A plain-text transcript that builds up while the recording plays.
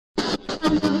You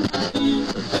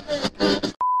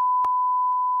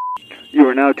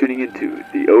are now tuning into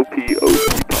the OPOC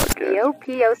podcast. The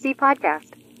OPOC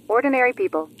podcast. Ordinary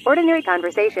people, ordinary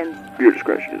conversations. Your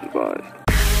discretion is advised.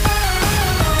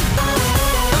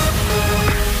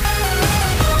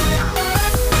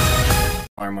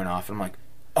 Alarm went off. I'm like,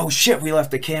 oh shit, we left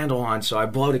the candle on. So I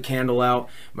blow the candle out.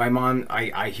 My mom,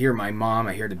 I hear my mom.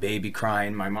 I hear the baby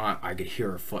crying. My mom, I could hear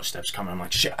her footsteps coming. I'm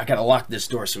like, shit, I gotta lock this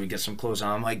door so we get some clothes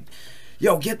on. I'm like,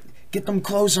 yo, get them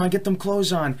clothes on, get them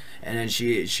clothes on. And then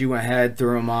she went ahead,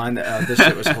 threw them on. This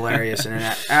shit was hilarious. And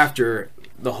then after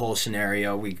the whole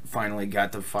scenario, we finally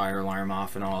got the fire alarm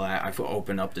off and all that. I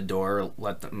opened up the door,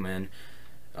 let them in.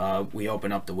 We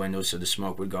opened up the windows so the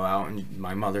smoke would go out, and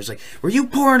my mother's like, were you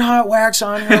pouring hot wax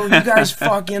on her? You guys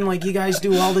fucking like you guys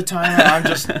do all the time. And I'm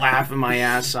just laughing my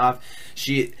ass off.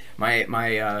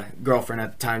 My girlfriend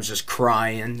at the time's just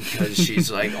crying because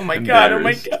she's like, oh my god, oh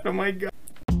my god, oh my god.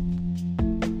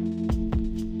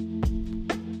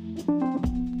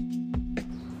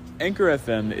 Anchor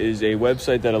FM is a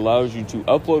website that allows you to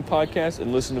upload podcasts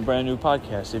and listen to brand new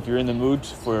podcasts. If you're in the mood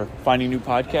for finding new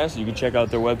podcasts, you can check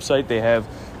out their website. They have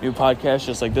new podcasts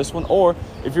just like this one. Or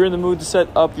if you're in the mood to set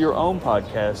up your own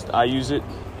podcast, I use it.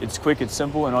 It's quick, it's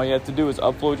simple, and all you have to do is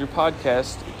upload your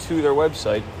podcast to their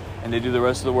website, and they do the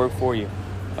rest of the work for you.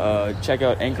 Check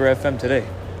out Anchor FM today.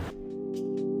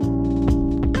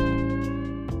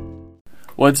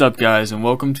 What's up, guys, and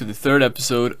welcome to the third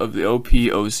episode of the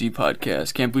OPOC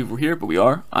podcast. Can't believe we're here, but we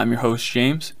are. I'm your host,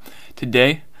 James.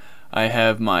 Today, I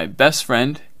have my best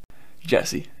friend,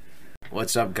 Jesse.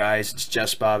 What's up, guys? It's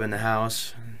Jess Bob in the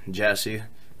house. Jesse,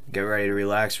 get ready to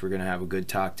relax. We're going to have a good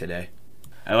talk today.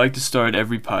 I like to start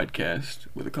every podcast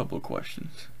with a couple of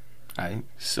questions. All right.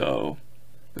 So,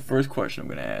 the first question I'm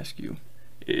going to ask you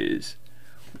is,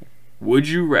 would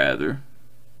you rather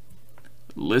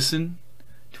listen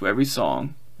to every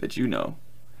song that you know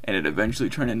and it eventually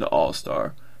turn into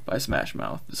All-Star by Smash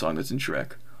Mouth, the song that's in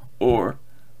Shrek, or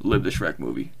live the Shrek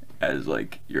movie as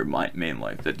like your main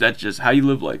life? That's just how you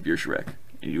live life. You're Shrek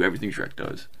and you do everything Shrek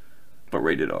does, but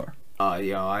rated R.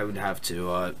 I would have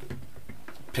to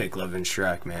pick Living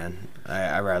Shrek, man.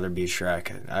 I'd rather be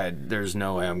Shrek. There's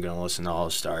no way I'm gonna listen to All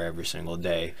Star every single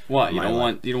day. What, you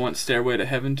don't want Stairway to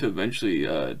Heaven to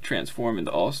eventually transform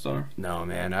into All Star? No,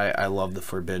 man. I love the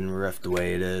Forbidden Rift the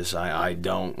way it is. I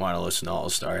don't want to listen to All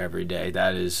Star every day.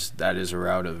 That is a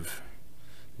route of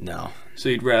no. So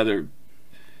you'd rather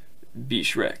be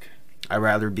Shrek? I'd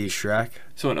rather be Shrek.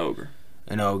 So an ogre,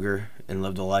 and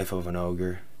live the life of an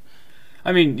ogre.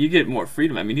 I mean, you get more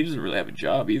freedom. I mean, he doesn't really have a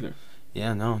job either.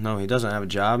 Yeah, no, he doesn't have a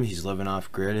job. He's living off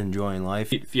grid, enjoying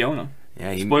life. Fiona.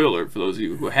 Yeah. Spoiler alert for those of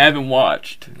you who haven't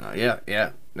watched. Yep.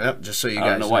 Just so you guys know. I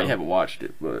don't know why you haven't watched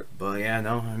it, but yeah,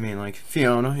 no. I mean, like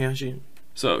Fiona. Yeah, she.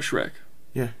 So Shrek.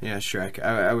 Yeah, Shrek.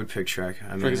 I would pick Shrek.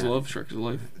 Shrek is love. Shrek is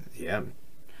life. Yeah,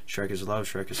 Shrek is love.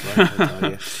 Shrek is life. I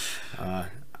tell you.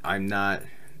 I'm not.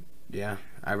 Yeah,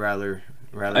 I'd rather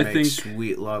make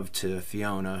sweet love to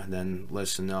Fiona than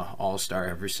listen to All Star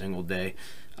every single day.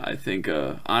 I think,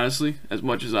 honestly, as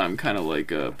much as I'm kind of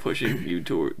like pushing you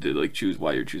to like choose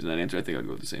why you're choosing that answer, I think I'd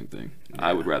go with the same thing. Yeah.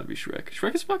 I would rather be Shrek.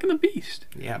 Shrek is fucking the beast.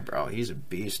 Yeah, bro, he's a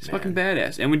beast. He's fucking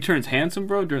badass. And when he turns handsome,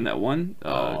 bro, during that one,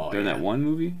 that one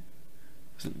movie.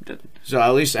 So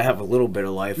at least I have a little bit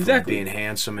of life of being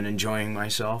handsome and enjoying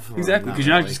myself. Exactly, because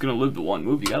you're not just gonna live the one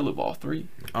movie. You gotta live all three.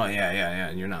 Oh yeah.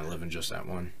 And you're not living just that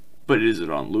one. But is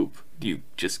it on loop? Do you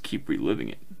just keep reliving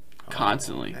it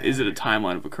constantly? Is it a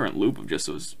timeline of a current loop of just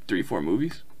those 3-4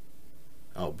 movies?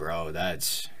 Oh, bro,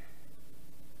 that's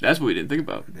what we didn't think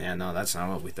about. Yeah, no, that's not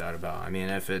what we thought about. I mean,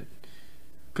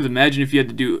 because imagine if you had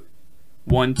to do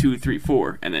 1, 2, 3,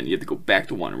 4, and then you had to go back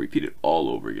to 1 and repeat it all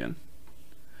over again.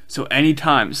 So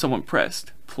anytime someone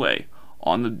pressed play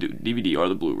on the DVD or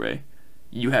the Blu-ray,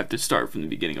 you have to start from the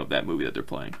beginning of that movie that they're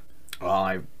playing.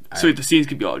 Well, so the scenes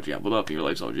could be all jumbled up, and your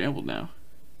life's all jumbled now.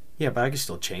 Yeah, but I can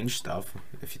still change stuff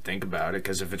if you think about it,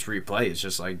 because if it's replay, it's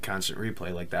just like constant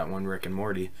replay, like that one Rick and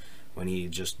Morty, when he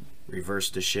just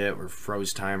reversed the shit or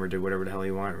froze time or did whatever the hell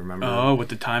he wanted. Remember? Oh, with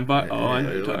the time bot? Oh, I know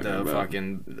what you're talking about. The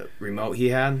fucking remote he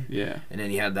had? Yeah. And then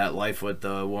he had that life with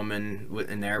the woman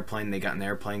in the airplane. They got in the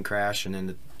airplane crash, and then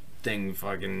the thing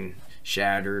fucking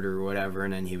shattered or whatever,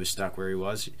 and then he was stuck where he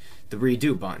was. The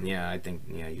redo button, yeah, I think,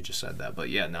 yeah, you just said that. But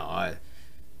yeah, no, I'd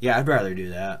rather do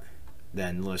that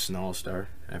than listen to All Star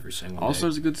every single All day.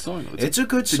 Star's a good song. It's a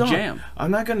good song. It's a jam.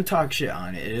 I'm not gonna talk shit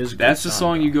on it. It is. That's the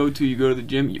song you go to. You go to the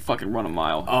gym. You fucking run a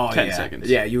mile. Oh 10 seconds.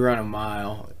 Yeah, you run a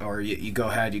mile, or you go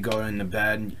ahead. You go into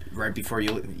bed right before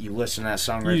you listen to that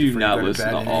song. Right You do before not you go listen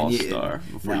to bed, to and All then Star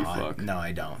before you fuck. No,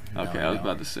 I don't. Okay, No, I was don't.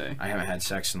 about to say. I haven't had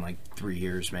sex in like 3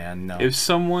 years, man. No. If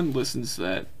someone listens to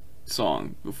that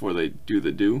song before they do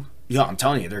the do, Yeah, I'm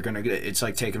telling you, they're gonna get. It's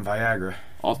like taking Viagra.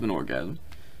 ultimate orgasm.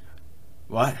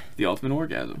 What? The ultimate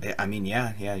orgasm. I mean,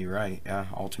 yeah, you're right. Yeah,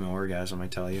 ultimate orgasm. I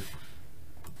tell you.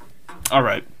 All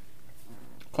right.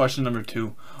 Question number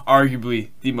 2,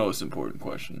 arguably the most important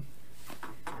question.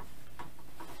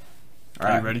 All Are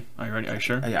right. you ready? Are you ready? Are you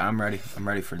sure? Yeah, I'm ready. I'm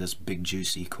ready for this big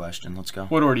juicy question. Let's go.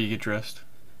 What order do you get dressed?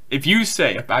 If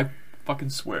I fucking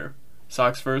swear,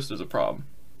 socks first, there's a problem.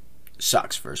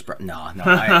 Socks first, bro. No.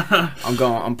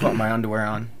 I'm putting my underwear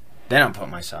on. Then I'm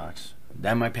putting my socks.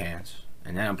 Then my pants.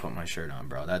 And then I'm putting my shirt on,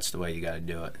 bro. That's the way you gotta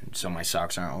do it. So my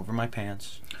socks aren't over my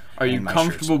pants. Are you and my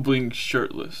comfortable shirt's- being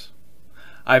shirtless?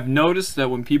 I've noticed that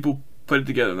when people put it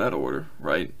together in that order,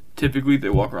 right? Typically they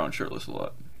walk around shirtless a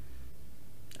lot.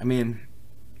 I mean,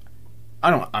 I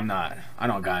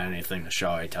don't got anything to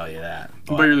show. I tell you that.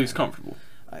 But you're at least comfortable.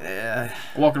 Uh,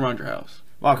 Walking around your house.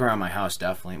 walking around my house,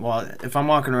 definitely. Well, if I'm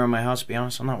walking around my house, to be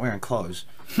honest, I'm not wearing clothes.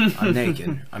 I'm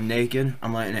naked. I'm naked.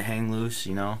 I'm letting it hang loose,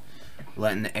 you know,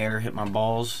 letting the air hit my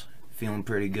balls. Feeling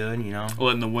pretty good, you know.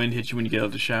 Letting the wind hit you when you get out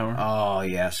of the shower. Oh,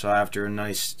 yeah. So after a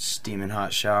nice steaming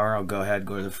hot shower, I'll go ahead,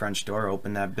 go to the French door,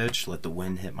 open that bitch, let the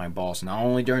wind hit my balls. Not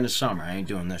only during the summer. I ain't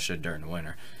doing this shit during the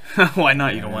winter. Why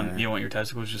not? You don't want your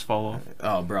testicles to just fall off?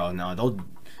 Oh, bro, no.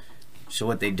 So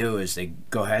what they do is they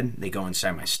go ahead, they go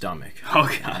inside my stomach. Oh,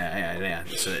 God. Yeah.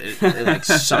 So it like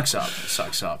sucks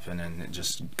up, and then it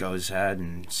just goes ahead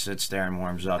and sits there and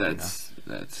warms up.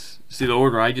 That's see the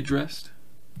order I get dressed.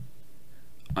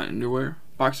 Underwear,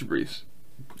 boxer briefs.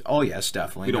 Oh yes,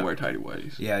 definitely. We don't wear tighty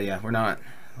whities. Yeah. We're not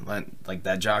like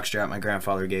that jock strap my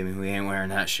grandfather gave me. We ain't wearing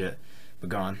that shit. But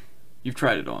go on. You've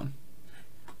tried it on.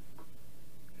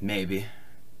 Maybe.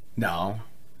 No.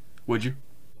 Would you?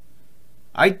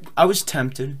 I was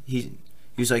tempted. He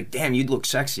was like, damn, you'd look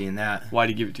sexy in that. Why'd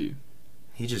he give it to you?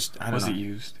 He just I don't Was know. it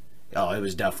used? Oh, it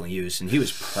was definitely used, and he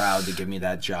was proud to give me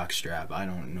that jock strap. I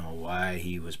don't know why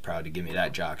he was proud to give me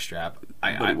that jock strap.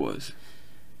 But it was.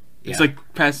 Yeah. It's like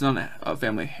passing on a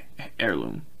family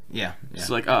heirloom. Yeah. It's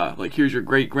like here's your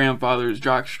great grandfather's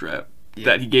jock strap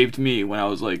that he gave to me when I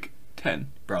was like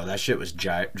 10. Bro, that shit was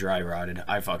dry rotted.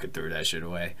 I fucking threw that shit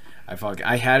away.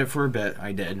 I had it for a bit.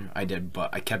 I did, but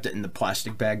I kept it in the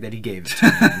plastic bag that he gave it to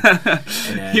me.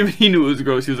 And then, He knew it was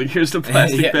gross. He was like, here's the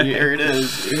plastic bag. Here it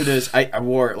is. I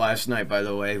wore it last night, by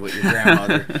the way, with your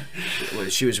grandmother.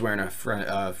 She was wearing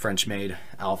a French maid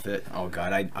outfit. Oh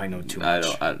God, I know too much.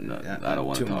 I don't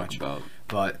want to talk about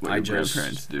But what your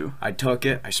grandparents do. I took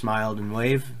it. I smiled and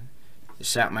waved.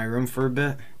 Sat in my room for a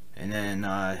bit. And then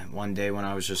one day when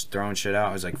I was just throwing shit out,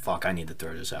 I was like, fuck, I need to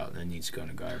throw this out. It needs to go in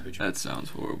the garbage. That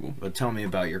sounds horrible. But tell me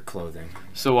about your clothing.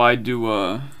 So I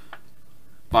do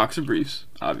boxer briefs,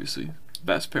 obviously.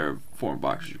 Best pair of form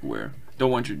boxers you can wear.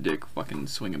 Don't want your dick fucking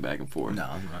swinging back and forth. No,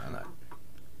 I'm not.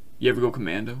 You ever go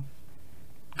commando?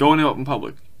 Going out in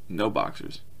public, no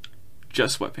boxers.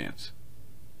 Just sweatpants.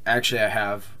 Actually, I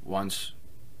have once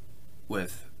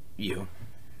with you.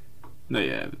 No,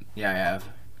 you haven't. Yeah, I have.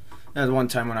 That was one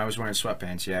time when I was wearing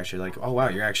sweatpants. You actually like, oh wow,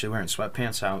 you're actually wearing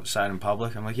sweatpants outside in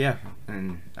public. I'm like, yeah,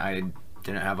 and I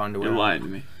didn't have underwear. You're lying to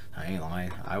me. I ain't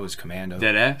lying. I was commando.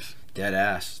 Dead ass? Dead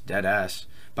ass.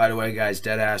 By the way, guys,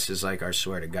 dead ass is like our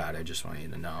swear to God. I just want you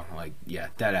to know, like, yeah,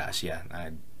 dead ass. Yeah,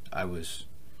 I was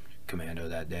commando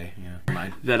that day. Yeah,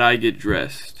 mine. That I get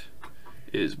dressed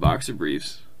is boxer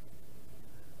briefs,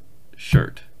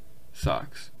 shirt,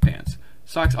 socks, pants.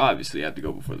 Socks obviously have to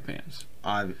go before the pants.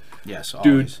 Yes, always.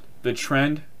 Dude, the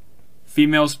trend.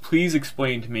 Females, please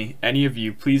explain to me. Any of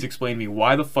you, please explain to me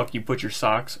why the fuck you put your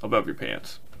socks above your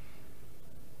pants.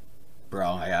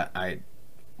 Bro,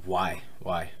 why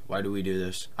do we do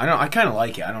this? I kind of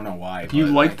like it. I don't know why. You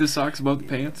but, like the socks above the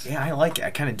pants? Yeah, I like it.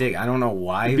 I kind of dig it. I don't know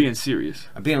why. You're being serious.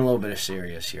 I'm being a little bit of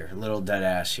serious here. A little dead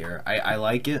ass here. I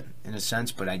like it in a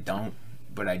sense, but I don't.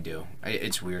 But I do.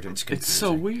 It's weird. It's confusing. It's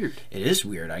so weird. It is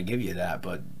weird. I give you that,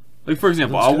 but like for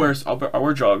example, I'll wear good.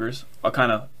 joggers. I'll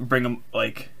kind of bring them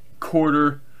like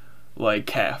quarter, like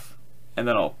calf, and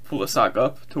then I'll pull the sock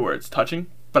up to where it's touching,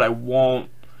 but I won't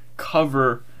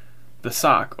cover the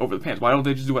sock over the pants. Why don't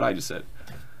they just do what I just said?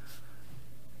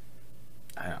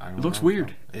 I don't It looks know.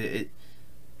 weird.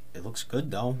 It looks good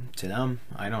though to them.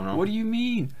 I don't know. What do you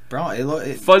mean? Bro,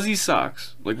 it Fuzzy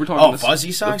socks. Like we're talking.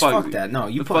 fuzzy socks? Fuck that. No,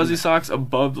 you the put fuzzy socks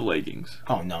above the leggings.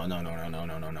 Oh no.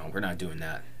 We're not doing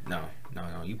that. No.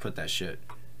 You put that shit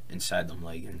inside them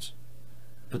leggings.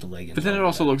 Put the leggings. But then it over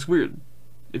also that. looks weird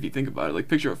if you think about it. Like,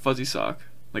 picture a fuzzy sock,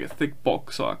 like a thick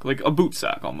bulk sock, like a boot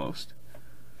sock almost,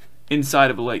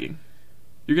 inside of a legging.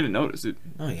 You're gonna notice it.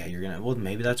 Oh yeah, you're gonna. Well,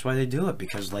 maybe that's why they do it,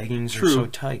 because leggings True. are so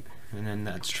tight, and then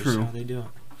that's just True. how they do it.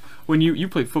 When you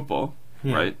played football,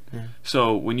 Yeah, right? yeah.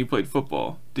 So when you played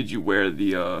football, did you wear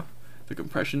the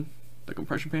compression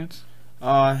pants?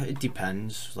 It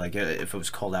depends. Like if it was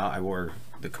cold out, I wore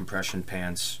the compression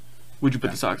pants. Would you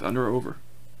put the socks under or over?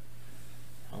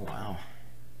 Oh wow,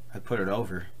 I put it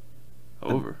over.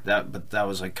 Over. But that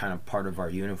was like kind of part of our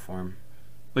uniform.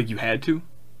 Like you had to,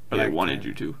 or Yeah, they wanted kinda.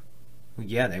 you to.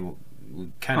 Yeah,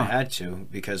 we kind of Huh. had to,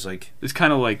 because like It's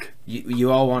kind of like you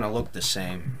all want to look the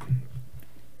same,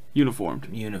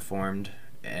 uniformed.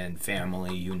 and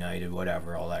family united,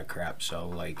 whatever, all that crap. So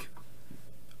like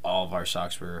all of our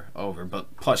socks were over,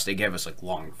 but plus they gave us like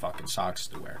long fucking socks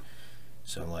to wear.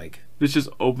 So like, This just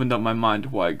opened up my mind to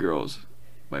why girls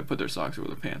might put their socks over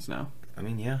their pants now. I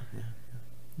mean, yeah.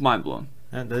 Mind blown.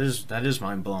 That is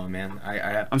mind blowing, man. I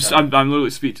have I'm literally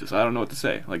speechless. I don't know what to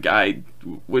say. Like, I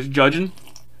was judging.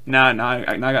 Nah,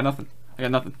 I got nothing. I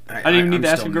got nothing. I didn't even need I'm to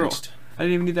ask a still girl. mixed. I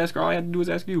didn't even need to ask her. All I had to do was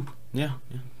ask you. Yeah.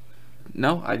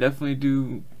 No, I definitely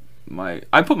do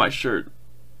I put my shirt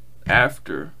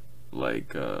after,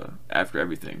 after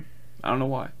everything. I don't know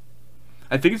why.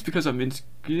 I think it's because I'm in.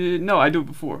 No, I do it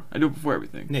before. I do it before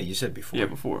everything. Yeah, you said before. Yeah,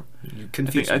 before. You I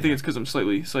confused think me. it's because I'm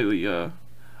slightly.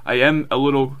 I am a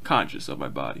little conscious of my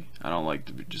body. I don't like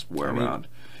to just wear around.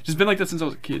 Just been like that since I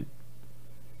was a kid.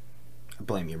 I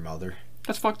blame your mother.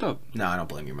 That's fucked up. No, I don't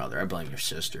blame your mother. I blame your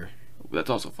sister. That's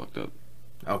also fucked up.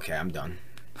 Okay, I'm done.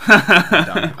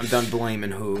 I'm done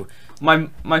blaming who.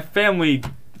 My family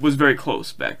was very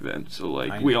close back then, so I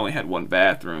like we know. only had one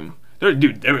bathroom.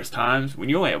 There was times when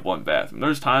you only have one bathroom.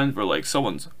 There's times where like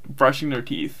someone's brushing their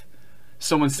teeth,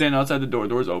 someone's standing outside the door,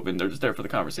 door's open, they're just there for the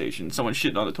conversation. Someone's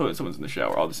shitting on the toilet, someone's in the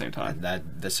shower, all at the same time.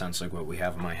 That sounds like what we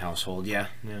have in my household. Yeah.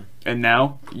 And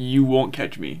now you won't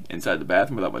catch me inside the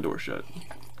bathroom without my door shut.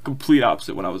 Complete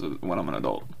opposite when I'm an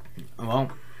adult.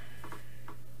 Well,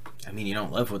 I mean, you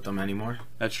don't live with them anymore.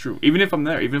 That's true. Even if I'm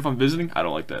there, even if I'm visiting, I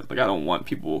don't like that. Like, I don't want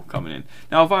people coming in.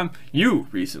 Now, if you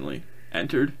recently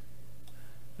entered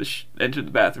the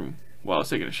bathroom while I was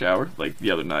taking a shower, like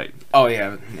the other night. Oh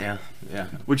yeah.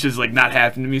 Which is like not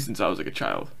happened to me since I was like a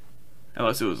child,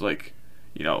 unless it was like,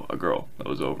 a girl that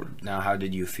was over. Now, how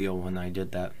did you feel when I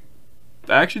did that?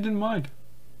 I actually didn't mind.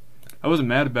 I wasn't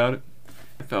mad about it.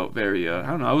 I felt very. I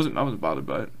don't know. I wasn't bothered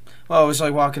by it. Well, it was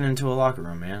like walking into a locker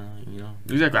room, man.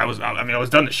 Exactly. I was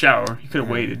done the shower. You could have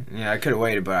waited. Yeah, I could have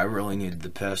waited, but I really needed the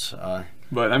piss.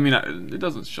 But I mean, it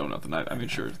doesn't show nothing. I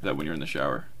made sure that when you're in the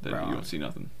shower, that Bro. you don't see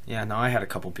nothing. Yeah, no, I had a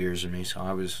couple beers in me, so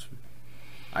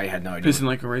I had no idea. Pissing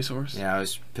like a racehorse. Yeah, I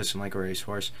was pissing like a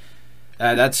racehorse.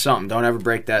 That's something. Don't ever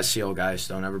break that seal, guys.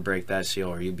 Don't ever break that seal,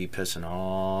 or you'd be pissing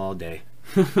all day.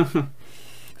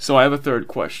 So I have a third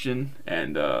question,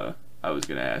 and I was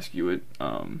gonna ask you it.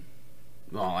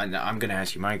 Well, I'm gonna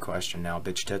ask you my question now,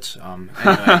 bitch tits.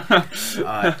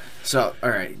 Anyway, so all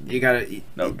right, you gotta.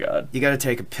 Oh God. You gotta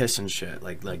take a piss and shit,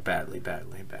 like badly.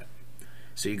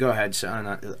 So you go ahead, sit on.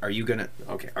 Are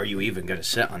you even gonna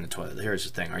sit on the toilet? Here's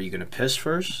the thing: are you gonna piss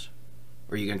first,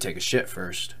 or are you gonna take a shit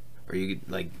first? Or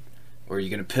are you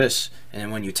gonna piss, and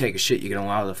then when you take a shit, you're gonna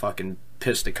allow the fucking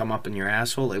piss to come up in your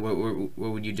asshole? Like, what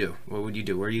would you do? What would you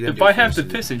do? Where are you gonna? If I have to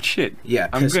piss and shit, yeah,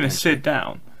 I'm piss gonna and sit shit.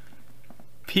 down,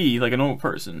 pee like a normal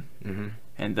person,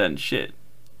 and then shit,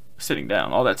 sitting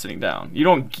down. All that sitting down. You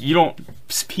don't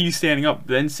pee standing up,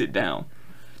 then sit down.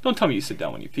 Don't tell me you sit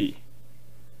down when you pee.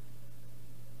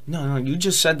 No, you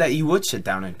just said that you would sit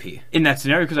down and pee. In that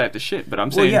scenario, because I have to shit. But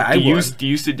I'm saying, yeah, I would. do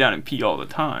you sit down and pee all the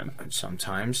time?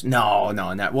 Sometimes. No,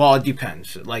 well, it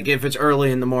depends. Like, if it's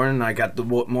early in the morning, I got the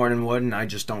morning wood, and I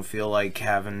just don't feel like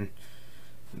having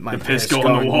my The piss go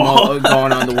on the wall.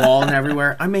 going on the wall and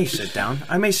everywhere. I may sit down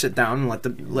and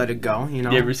let it go. You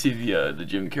ever see the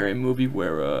Jim Carrey movie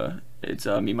where it's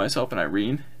me, myself, and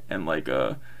Irene, and like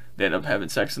they end up having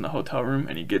sex in the hotel room,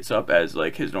 and he gets up as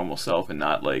like his normal self and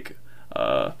not like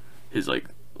his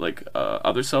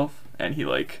other self, and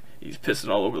he's pissing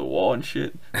all over the wall and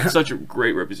shit. It's such a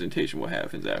great representation of what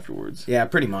happens afterwards. Yeah,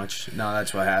 pretty much. No,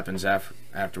 that's what happens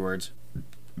afterwards.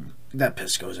 That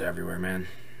piss goes everywhere, man.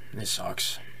 It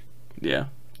sucks. Yeah.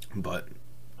 But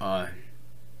I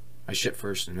shit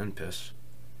first and then piss.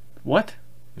 What?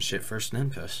 I shit first and then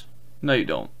piss. No, you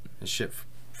don't. I shit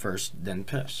first, then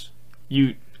piss.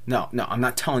 No, I'm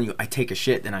not telling you I take a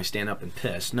shit, then I stand up and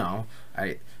piss. No,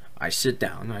 I sit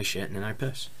down, I shit, and then I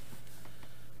piss.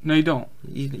 No, you don't.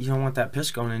 You don't want that piss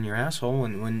going in your asshole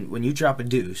when you drop a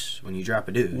deuce. When you drop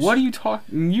a deuce. What are you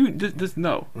talking?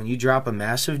 No. When you drop a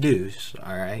massive deuce,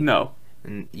 all right. No.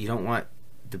 And you don't want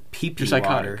the pee-pee You're psychotic.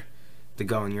 water to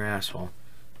go in your asshole.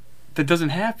 That doesn't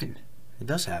happen. It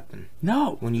does happen.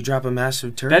 No. When you drop a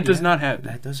massive turd. That does not happen.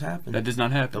 That does happen. That does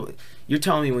not happen. You're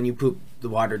telling me when you poop, the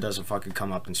water doesn't fucking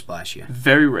come up and splash you?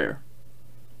 Very rare.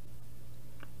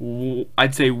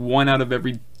 I'd say 1 out of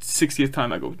every 60th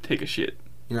time I go take a shit.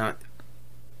 You know.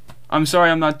 I'm sorry,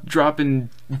 I'm not dropping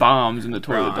bombs in the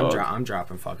toilet, Bro, dog. I'm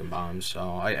dropping fucking bombs, so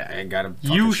I gotta.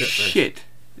 You shit first.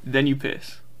 then you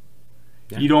piss.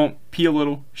 Yeah. You don't pee a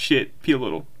little, pee a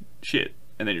little, shit,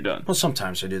 and then you're done. Well,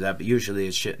 sometimes I do that, but usually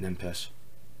it's shit and then piss.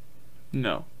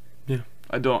 No. Yeah.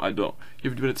 I don't. You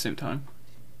ever do it at the same time?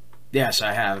 Yes,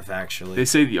 I have actually. They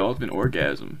say the ultimate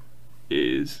orgasm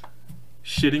is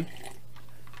shitting,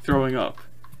 throwing up,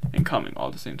 and coming all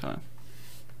at the same time.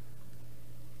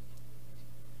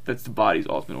 That's the body's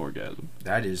ultimate orgasm.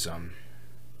 That is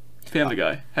Family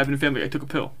Guy. Having a Family Guy took a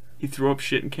pill. He threw up,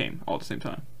 shit, and came all at the same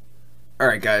time. All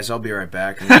right, guys, I'll be right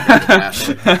back. I'm gonna go to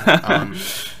the bathroom.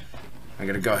 I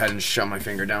gotta go ahead and shove my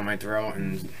finger down my throat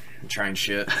and try and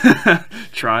shit.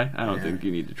 Try? I don't think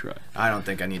you need to try. I don't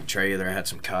think I need to try either. I had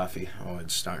some coffee. Oh,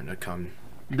 it's starting to come.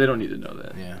 They don't need to know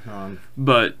that. Yeah.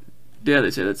 But yeah, they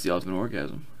say that's the ultimate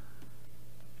orgasm.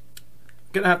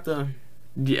 Gonna have to.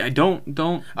 Yeah, don't.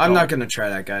 I'm not gonna try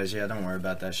that, guys. Yeah, don't worry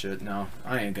about that shit. No,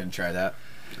 I ain't gonna try that.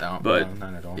 No, but no,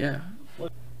 not at all. Yeah.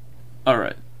 All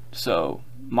right. So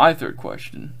my third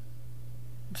question,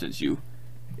 since you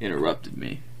interrupted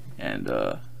me and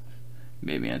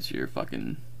made me answer your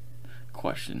fucking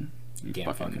question, you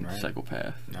damn fucking right.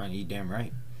 psychopath. No, you damn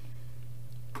right.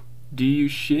 Do you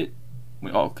shit?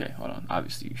 Oh, okay, hold on.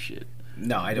 Obviously you shit.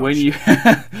 No, I don't. When shit.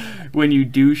 you when you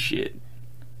do shit,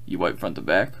 you wipe front to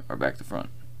back or back to front?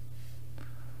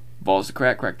 Balls to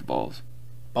crack, crack to balls.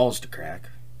 Balls to crack.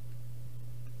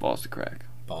 Balls to crack.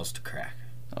 Balls to crack.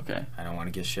 Okay. I don't want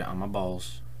to get shit on my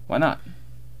balls. Why not?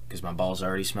 Because my balls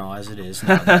already smell as it is.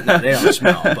 No, they don't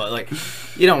smell, but like,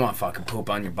 you don't want fucking poop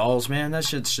on your balls, man. That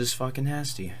shit's just fucking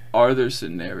nasty. Are there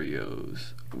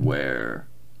scenarios where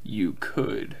you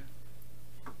could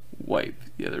wipe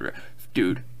the other...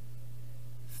 Dude,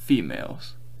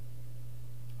 females.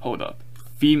 Hold up.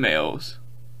 Females,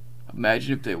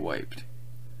 imagine if they wiped.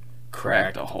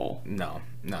 Cracked a hole. No,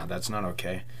 that's not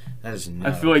okay. That is not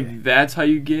I feel okay. like that's how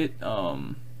you get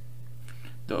those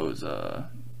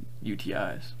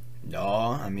UTIs. No,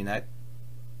 I mean that.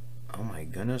 Oh my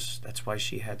goodness, that's why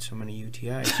she had so many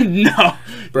UTIs. No,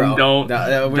 bro, don't.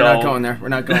 We're not going there. We're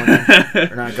not going there.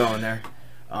 We're not going there.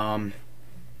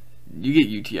 You get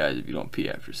UTIs if you don't pee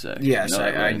after sex. Yes, you know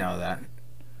that, right? I know that.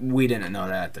 We didn't know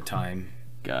that at the time.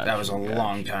 Gotcha, that was a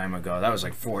long time ago. That was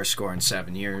like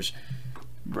 7 years.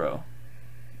 Bro,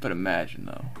 but imagine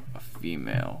though, a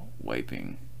female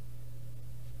wiping.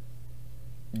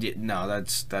 Yeah, no,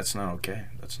 that's not okay.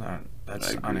 That's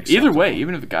unacceptable. Either way,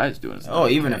 even if a guy's doing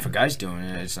it. Even if a guy's doing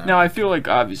it, it's not. Now, I feel like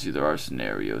obviously there are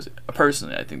scenarios.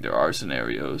 Personally, I think there are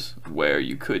scenarios where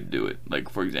you could do it.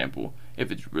 Like, for example,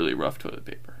 if it's really rough toilet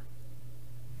paper.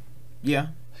 Yeah.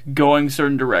 Going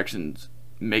certain directions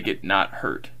make it not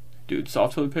hurt. Dude,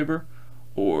 soft toilet paper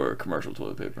or commercial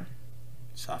toilet paper?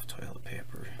 Soft toilet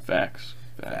paper. Facts.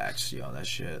 Yo, that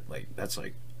shit, like, that's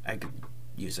like, I could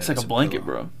use that it's like as a blanket,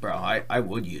 pillow. bro. I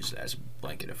would use it as a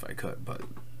blanket if I could, but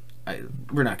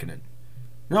we're not gonna.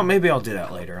 No, maybe I'll do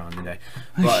that later on today.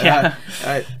 But yeah.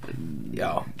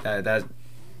 that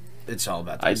it's all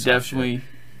about that. I definitely. Shit.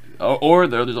 Or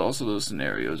there's also those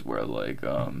scenarios where like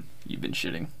you've been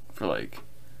shitting for like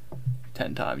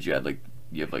 10 times. You have like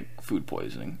food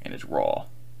poisoning and it's raw.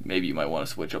 Maybe you might want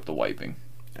to switch up the wiping.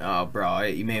 Oh, bro,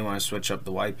 you may want to switch up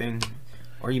the wiping,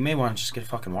 or you may want to just get a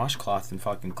fucking washcloth and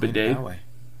fucking clean bidet? it that way.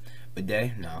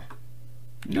 Bidet? No.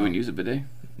 You wouldn't use a bidet?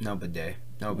 No bidet.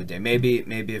 No bidet. Maybe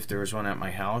if there was one at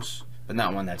my house, but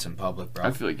not one that's in public, bro.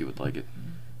 I feel like you would like it.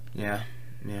 Yeah.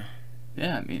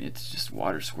 Yeah, I mean, it's just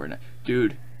water squirting.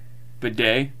 Dude,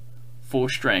 bidet, full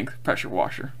strength, pressure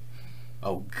washer.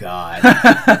 Oh, God.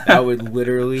 That would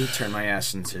literally turn my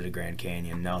ass into the Grand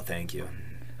Canyon. No, thank you.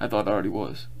 I thought it already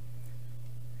was.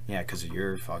 Yeah, because of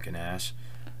your fucking ass.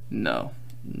 No,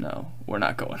 we're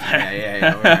not going there.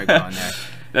 Yeah, we're not going there.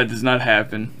 That does not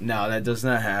happen. No, that does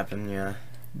not happen, yeah.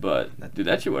 But, dude,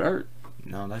 that shit would hurt.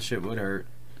 No, that shit would hurt.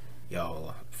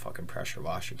 Yo, fucking pressure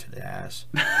washer to the ass.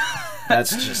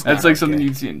 That's just That's like something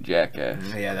you'd see in Jackass.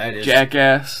 Yeah, that is.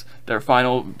 Jackass, their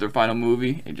final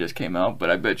movie, it just came out, but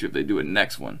I bet you if they do a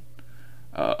next one,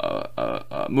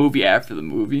 a movie after the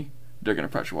movie, they're going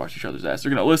to pressure wash each other's ass. They're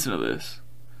going to listen to this.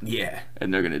 Yeah.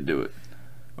 And they're going to do it.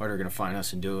 Or they're gonna find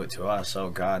us and do it to us. Oh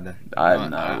God,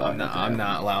 I'm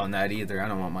not allowing that either. I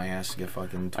don't want my ass to get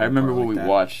fucking. I remember when like we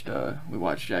that.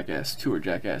 watched Jackass 2 or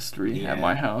Jackass 3 at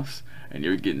my house, and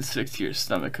you were getting sick to your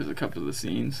stomach because of a couple of the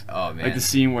scenes. Oh man, like the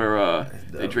scene where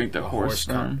they drink the horse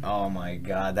sperm. Oh my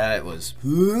God, that was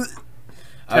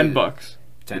 $10.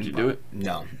 Did you do it?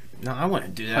 No, I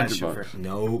wouldn't do that. $100.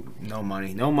 No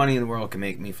money. No money in the world can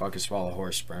make me fucking swallow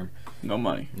horse sperm. No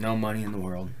money. No money in the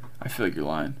world. I feel like you're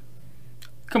lying.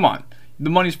 Come on, the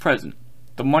money's present.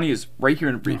 The money is right here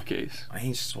in a briefcase. I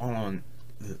ain't swallowing.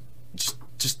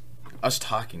 Just us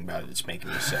talking about it's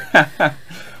making me sick.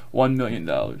 $1 million.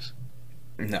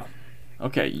 No.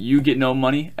 Okay, you get no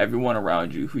money. Everyone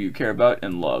around you, who you care about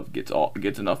and love, gets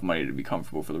enough money to be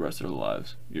comfortable for the rest of their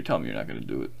lives. You're telling me you're not going to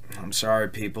do it? I'm sorry,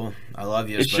 people. I love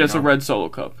you. It's just a red Solo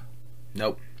cup.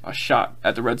 Nope. A shot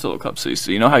at the red Solo cup. So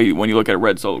you know how when you look at a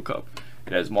red Solo cup,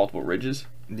 it has multiple ridges.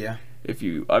 Yeah. If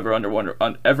you ever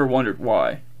wondered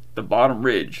why, the bottom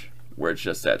ridge, where it's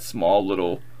just that small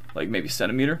little, like maybe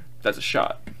centimeter, that's a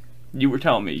shot. You were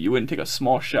telling me you wouldn't take a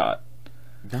small shot.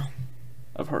 No.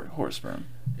 Of horse sperm.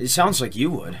 It sounds like you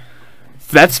would.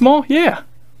 That small? Yeah.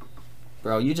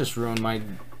 Bro, you just ruined my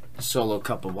Solo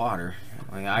cup of water.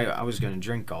 Like I was gonna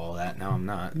drink all of that. Now I'm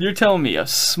not. You're telling me a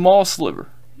small sliver,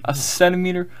 a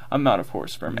centimeter amount of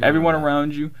horse sperm. No, Everyone no.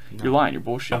 around you, you're lying. You're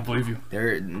bullshit. I don't believe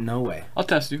you. No way. I'll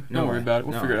test you. Don't worry about it.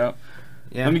 We'll figure it out.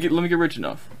 Yeah. Let me get rich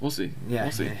enough. We'll see. Yeah.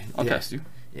 We'll see. I'll test you.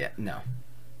 Yeah. No,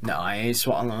 I ain't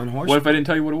swallowing horse. What if I didn't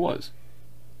tell you what it was?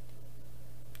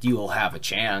 You will have a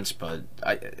chance, but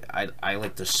I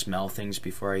like to smell things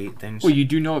before I eat things. Well, you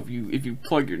do know if you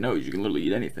plug your nose, you can literally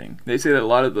eat anything. They say that a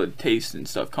lot of the taste and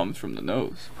stuff comes from the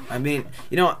nose. I mean,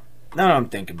 you know, now that I'm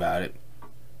thinking about it,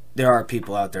 there are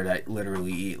people out there that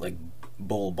literally eat like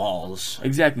bull balls.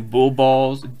 Exactly, bull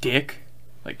balls, dick,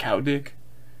 like cow dick,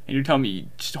 and you're telling me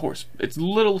just horse. It's a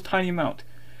little tiny amount.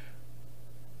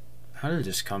 How did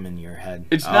this come in your head?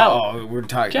 It's not. Oh, we're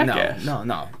talking. Jackass.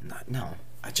 No.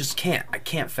 I just can't. I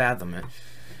can't fathom it.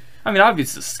 I mean,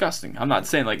 obviously it's disgusting. I'm not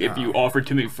saying like if you offer it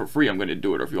to me for free, I'm going to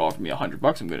do it, or if you offer me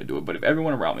 $100, I'm going to do it. But if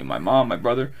everyone around me, my mom, my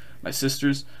brother, my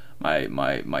sisters,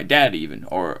 my dad even,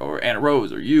 or Aunt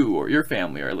Rose, or you, or your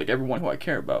family, or like everyone who I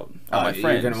care about, my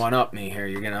friends. You're gonna one up me here.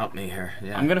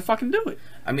 Yeah. I'm gonna fucking do it.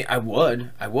 I mean, I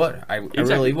would. I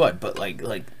really would. But like.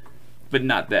 But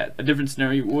not that. A different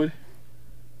scenario you would.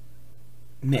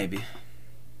 Maybe.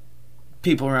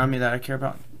 People around me that I care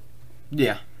about.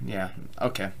 Yeah.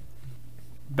 Okay.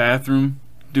 Bathroom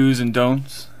do's and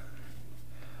don'ts.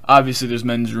 Obviously, there's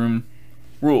men's room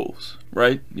rules,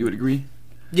 right? You would agree?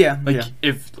 Yeah. Like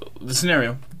if the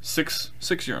scenario, six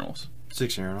urinals,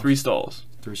 6 urinals, 3 stalls.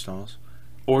 3 stalls.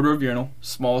 Order of urinal,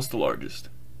 smallest to largest.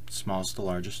 Smallest to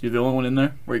largest. You're the only one in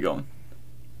there. Where you going?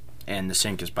 And the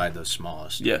sink is by the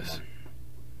smallest. Yes. One.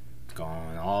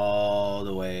 Going all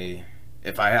the way.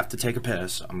 If I have to take a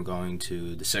piss, I'm going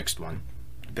to the 6th one.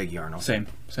 Big urinal. Same.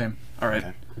 All right.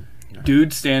 Okay.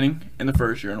 Dude standing in the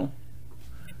first urinal.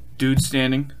 Dude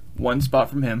standing 1 spot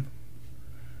from him.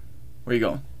 Where you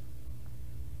going?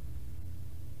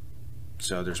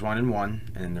 So there's 1 and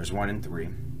 1, and there's 1 and 3.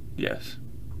 Yes.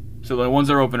 So the ones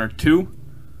that are open are 2,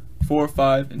 4,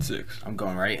 5, and 6. I'm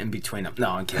going right in between them.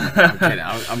 No, I'm kidding.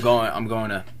 I'm going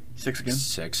to 6 again.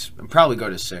 6. I'll probably go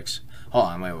to 6. Hold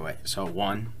on, wait. So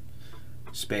 1,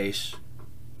 space,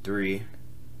 3,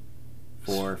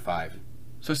 4, 5.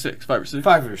 So 6, 5 or 6.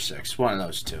 5 or 6. One of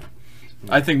those two.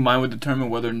 I think mine would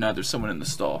determine whether or not there's someone in the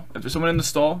stall. If there's someone in the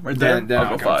stall right there, Then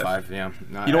I'll go 5. Yeah.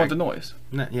 No, You don't want the noise.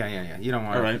 Yeah. You don't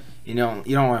want. All right. You don't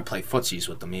want to play footsies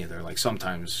with them either. Like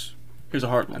sometimes Here's a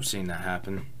hard one. I've seen that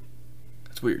happen.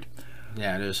 That's weird.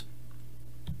 Yeah, it is.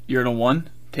 Urinal 1,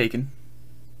 taken.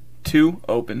 2,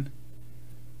 open.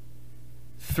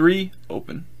 3,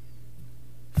 open.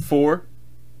 4,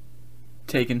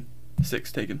 taken.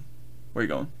 6, taken. Where you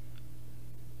going?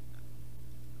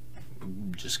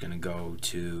 I'm just gonna go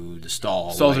to the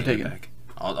stall. Stalls way are in the taken. back.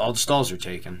 All the stalls are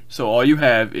taken. So all you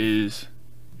have is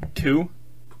 2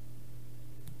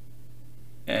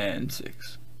 and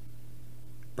 6.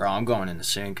 Bro, I'm going in the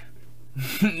sink.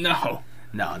 No.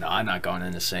 No, I'm not going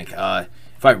in the sink.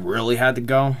 If I really had to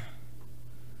go,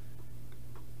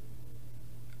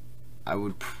 I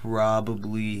would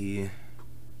probably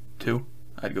 2?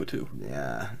 I'd go 2.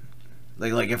 yeah.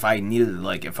 Like if I needed,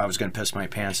 like if I was gonna piss my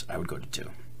pants, I would go to 2.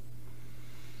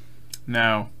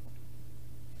 Now,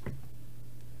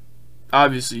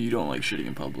 obviously you don't like shitting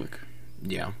in public.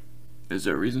 Yeah. Is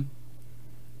there a reason?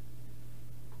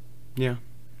 Yeah.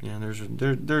 There's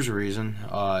a reason.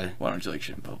 Why don't you like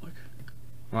shit in public?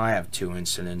 Well, I have 2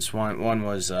 incidents. One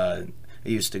was I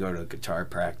used to go to guitar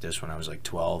practice when I was like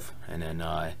 12, and then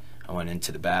I went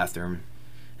into the bathroom.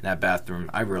 And that bathroom,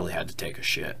 I really had to take a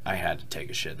shit. I had to take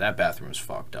a shit. That bathroom was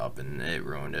fucked up, and it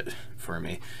ruined it for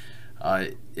me.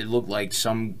 It looked like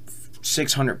some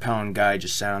 600-pound guy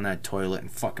just sat on that toilet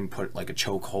and fucking put like a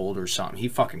chokehold or something. He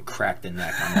fucking cracked the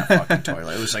neck on that fucking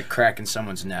toilet. It was like cracking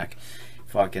someone's neck.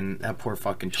 Fucking, that poor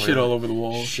fucking toilet. Shit all over the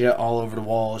walls. Shit all over the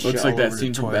walls. Looks shit like all that over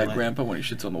scene the from toilet. Bad Grandpa when he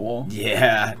shits on the wall.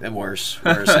 Yeah, worse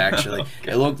actually.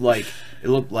 It looked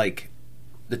like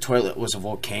the toilet was a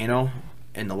volcano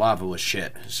and the lava was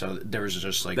shit. So there was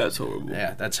just like, that's horrible.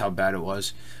 Yeah, that's how bad it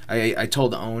was. I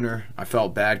told the owner, I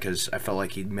felt bad because I felt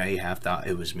like he may have thought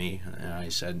it was me. And I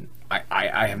said,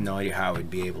 I have no idea how I would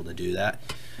be able to do that,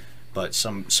 but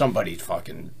somebody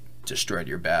fucking destroyed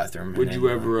your bathroom. Would you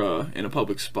ever, in a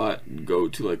public spot, go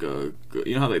to like you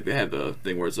know how like they have the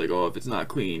thing where it's like, oh, if it's not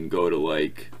clean, go to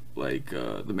like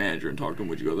the manager and talk to him?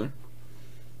 Would you go there?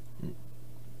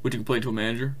 Would you complain to a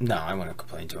manager? No, I wouldn't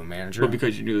complain to a manager. But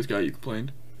because you knew this guy, you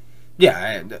complained?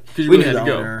 Yeah, because you really had to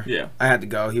go. Yeah, I had to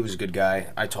go. He was a good guy.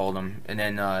 I told him, and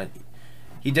then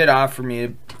he did offer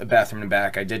me a bathroom in the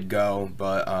back. I did go,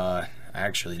 but I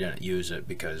actually didn't use it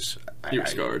because you were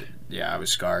scarred. Yeah, I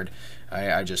was scarred.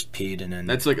 I just peed and then...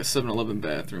 That's like a 7-Eleven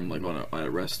bathroom, like on a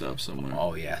rest stop somewhere.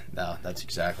 Oh, yeah. No, that's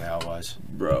exactly how it was.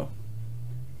 Bro.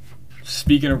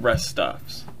 Speaking of rest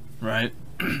stops, right?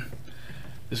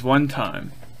 This one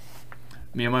time,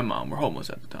 me and my mom were homeless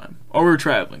at the time. Or we were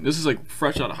traveling. This is like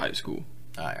fresh out of high school.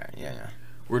 Alright, yeah.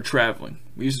 We're traveling.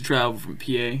 We used to travel from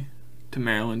PA to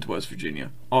Maryland to West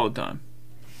Virginia all the time.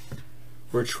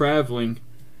 We're traveling,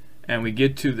 and we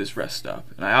get to this rest stop.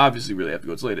 And I obviously really have to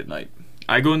go. It's late at night.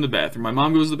 I go in the bathroom. My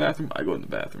mom goes to the bathroom. I go in the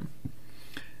bathroom.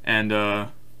 And I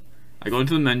go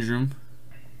into the men's room.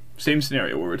 Same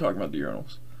scenario where we're talking about the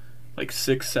urinals. Like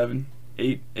 6, 7,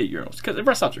 8 urinals. Because the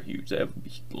rest stops are huge. They have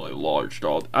like large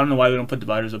stalls. I don't know why they don't put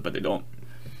dividers up, but they don't.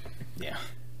 Yeah.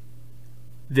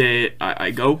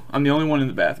 I go. I'm the only one in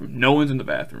the bathroom. No one's in the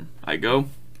bathroom. I go.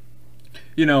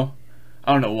 You know,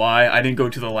 I don't know why. I didn't go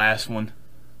to the last one.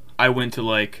 I went to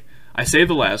like... I saved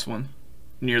the last one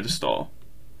near the stall.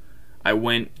 I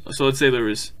went, so let's say there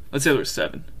was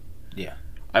 7. Yeah.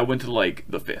 I went to like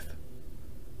the 5th.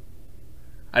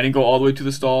 I didn't go all the way to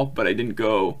the stall, but I didn't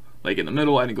go like in the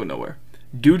middle. I didn't go nowhere.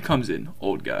 Dude comes in,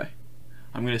 old guy.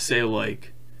 I'm gonna say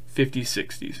like 50s,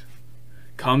 60s.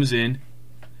 Comes in,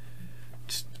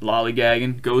 just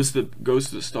lollygagging. Goes to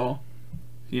the stall.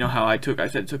 You know how I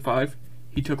said it took 5.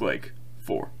 He took like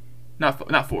 4.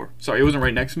 Not 4. Sorry, he wasn't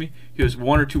right next to me. He was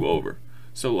 1 or 2 over.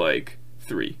 So like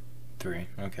 3. 3.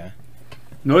 Okay.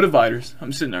 No dividers.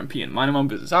 I'm sitting there and peeing. Minding my own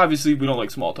business. Obviously, we don't like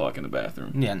small talk in the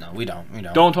bathroom. Yeah, no, we don't.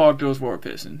 Don't talk to us while we're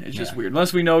pissing. It's just weird.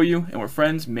 Unless we know you and we're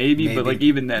friends, maybe. But like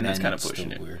even then, it's kind of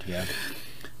pushing it. Weird, yeah.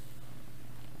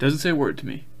 Doesn't say a word to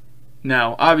me.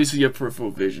 Now, obviously, you have peripheral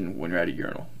vision when you're at a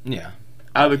urinal. Yeah.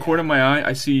 Out of the corner of my eye,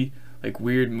 I see like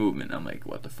weird movement. I'm like,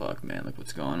 what the fuck, man? Like,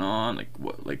 what's going on? Like,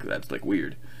 what? Like, that's like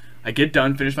weird. I get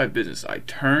done, finish my business. I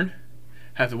turn,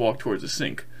 have to walk towards the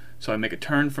sink. So I make a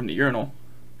turn from the urinal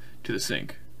to the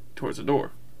sink, towards the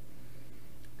door.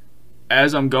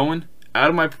 As I'm going, out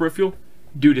of my peripheral,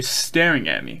 dude is staring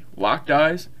at me, locked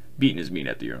eyes, beating his meat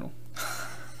at the urinal.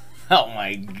 Oh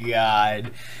my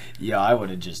god. Yeah, I would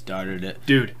have just darted it.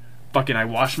 Dude, fucking I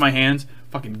washed my hands,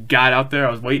 fucking got out there,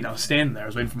 I was waiting, I was standing there, I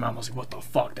was waiting for my mom, I was like, what the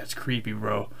fuck, that's creepy,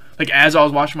 bro. Like, as I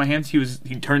was washing my hands, he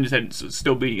turned his head and was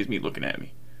still beating his meat, looking at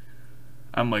me.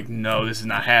 I'm like, no, this is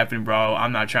not happening, bro.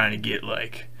 I'm not trying to get,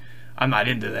 like... I'm not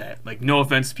into that. Like, no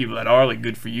offense to people that are, like,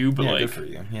 good for you, but, yeah, like, good for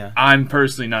you. Yeah. I'm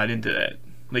personally not into that.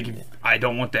 Like, I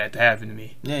don't want that to happen to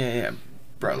me. Yeah.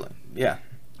 Bro, yeah.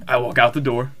 I walk out the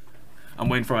door. I'm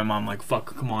waiting for my mom, like,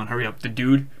 fuck, come on, hurry up. The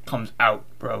dude comes out,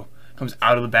 bro. Comes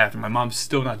out of the bathroom. My mom's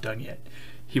still not done yet.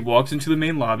 He walks into the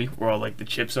main lobby where all, like, the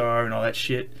chips are and all that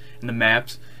shit and the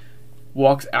maps.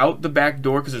 Walks out the back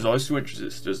door, because there's always 2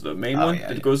 entrances. There's the main one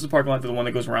that goes to the parking lot, to the one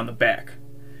that goes around the back.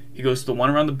 He goes to the one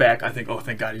around the back. I think, oh,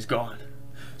 thank God he's gone.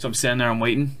 So I'm standing there, I'm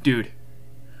waiting. Dude,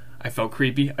 I felt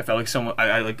creepy. I felt like someone,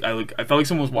 I felt like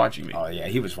someone was watching me. Oh, yeah,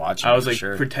 he was watching. I was, like,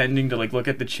 pretending to, like, look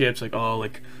at the chips, like, oh,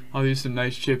 there's some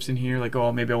nice chips in here. Like,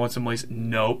 oh, maybe I want some lace.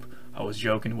 Nope. I was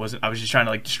joking. I was just trying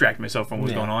to, like, distract myself from what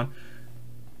was going on.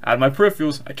 Out of my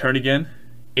peripherals, I turn again.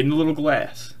 In the little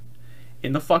glass.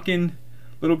 In the fucking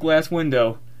little glass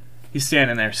window. He's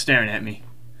standing there staring at me.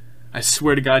 I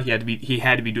swear to God, he had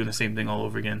to be doing the same thing all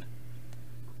over again.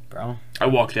 Bro. I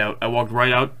walked out. I walked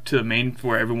right out to the main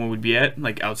where everyone would be at,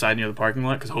 like outside near the parking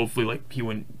lot, because hopefully, like, he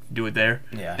wouldn't do it there.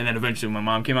 Yeah. And then eventually my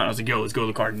mom came out and I was like, yo, let's go to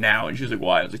the car now. And she was like,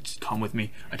 why? I was like, just come with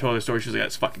me. I told her the story. She was like,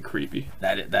 that's fucking creepy.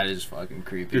 That is fucking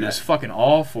creepy. Dude, that's fucking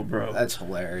awful, bro. That's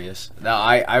hilarious. No,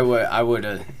 I would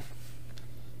have.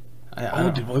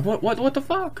 Dude, what the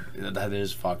fuck? That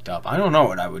is fucked up. I don't know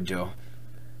what I would do.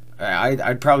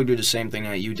 I'd probably do the same thing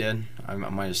that you did. I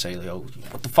might just say, like, oh,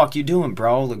 what the fuck you doing,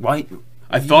 bro? Like, why?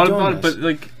 I thought about it, but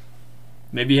like,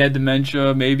 maybe he had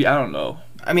dementia. Maybe, I don't know.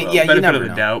 I mean, yeah, you never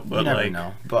know. Doubt, but you never like,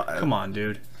 know. But come on,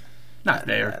 dude. Not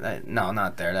there. No,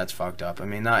 not there. That's fucked up. I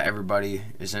mean, not everybody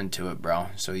is into it, bro.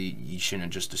 So you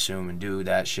shouldn't just assume and do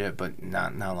that shit. But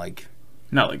not like.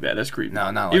 Not like that. That's creepy. No,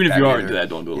 not like even that. Even if you are either. into that,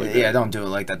 don't do it like that. Yeah, don't do it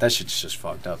like that. That shit's just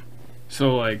fucked up.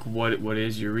 So, like, what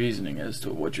is your reasoning as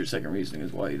to what your second reasoning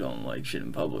is why you don't like shit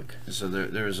in public? So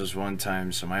there was this one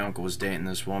time, so my uncle was dating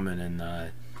this woman,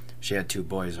 and she had 2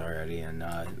 boys already, and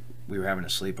we were having a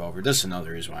sleepover. This is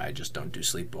another reason why I just don't do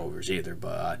sleepovers either,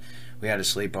 but we had a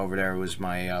sleepover there. It was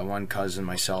my one cousin,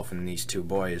 myself, and these 2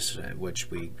 boys,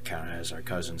 which we counted as our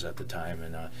cousins at the time,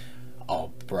 and oh,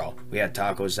 bro, we had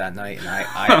tacos that night, and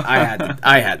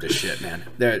I had the shit, man.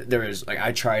 There was, like,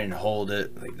 I tried and hold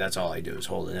it. Like, that's all I do is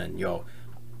hold it in. Yo,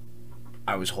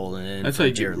 I was holding it in. That's for how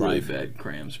you dear get really life. bad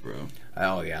cramps, bro.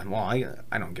 Oh, yeah. Well,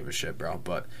 I don't give a shit, bro.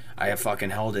 But I fucking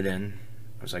held it in.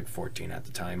 I was like 14 at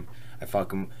the time. I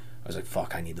was like,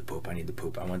 fuck, I need the poop.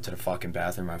 I went to the fucking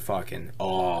bathroom.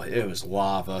 It was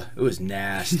lava. It was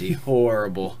nasty,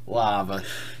 horrible lava.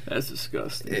 That's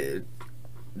disgusting.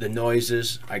 The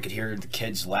noises, I could hear the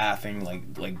kids laughing,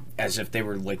 like as if they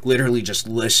were like literally just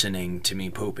listening to me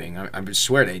pooping. I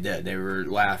swear they did. They were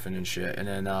laughing and shit. And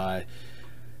then,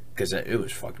 because it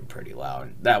was fucking pretty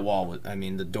loud. That wall was,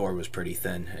 the door was pretty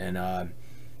thin, and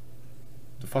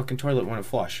the fucking toilet wouldn't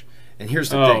flush. And here's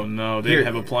the thing. Oh no, they didn't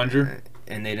have a plunger?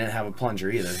 And they didn't have a plunger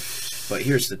either. But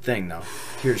here's the thing, though.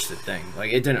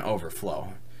 Like, it didn't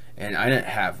overflow. And I didn't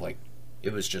have, like,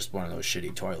 it was just one of those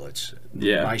shitty toilets.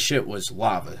 Yeah. My shit was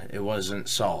lava. It wasn't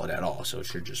solid at all, so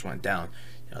shit just went down.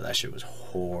 That shit was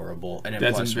horrible. And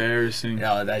that's embarrassing.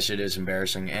 That shit is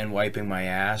embarrassing. And wiping my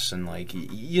ass, and, like,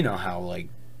 you know how, like,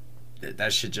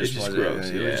 that shit just wasn't. Gross.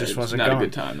 It just wasn't not going. A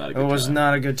good time. Not a good It was time.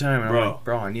 not a good time. And Bro. I'm like,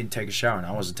 bro, I need to take a shower. And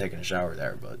I wasn't taking a shower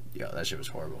there, but that shit was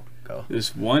horrible. Go.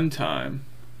 This one time,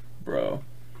 bro,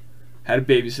 had a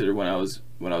babysitter when I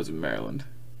was in Maryland.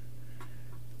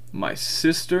 My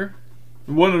sister.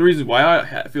 One of the reasons why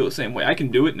I feel the same way. I can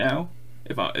do it now.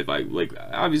 If I like,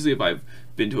 obviously, if I've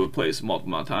been to a place multiple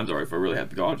amount of times, or if I really have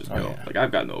to go, I'll just go. Yeah. Like,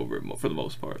 I've gotten over it for the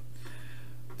most part.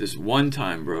 This one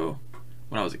time, bro,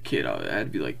 when I was a kid, I had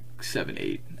to be like 7,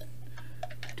 8.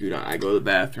 Dude, I go to the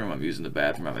bathroom. I'm using the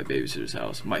bathroom at my babysitter's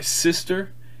house. My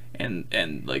sister and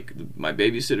like my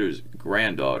babysitter's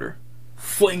granddaughter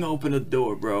fling open the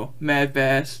door, bro, mad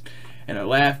fast, and they're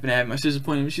laughing at me. My sister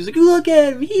pointing at me. She's like, "Look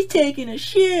at him, he's taking a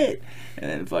shit." And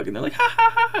then fucking they're like, "Ha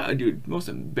ha ha ha!" Dude, most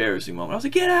embarrassing moment. I was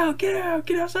like, "Get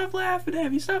out, stop laughing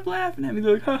at me, stop laughing at me."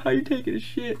 They're like, "Ha ha, you're taking a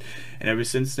shit." And ever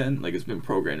since then, like, it's been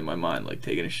programmed in my mind, like,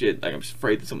 taking a shit. Like, I'm just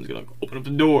afraid that someone's gonna open up the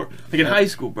door. Like in high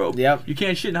school, bro. Yep. You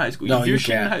can't shit in high school. No, if you're you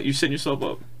shitting can't. you're setting yourself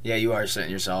up. Yeah, you are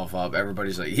setting yourself up.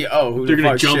 Everybody's like, who They're the gonna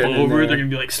fuck jump shitting in over. there? They're gonna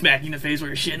be like smacking you in the face while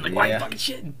you're shitting. Like, why are you Yeah. fucking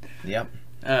shitting? Yep.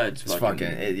 It's fucking.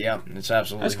 It's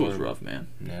absolutely. High school's horrible. rough, man.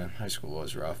 Yeah, high school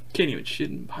was rough. Can't even shit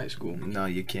in high school. No,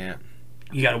 you can't.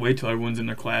 You gotta wait till everyone's in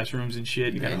their classrooms and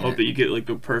shit. You gotta Yeah. hope that you get like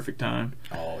the perfect time.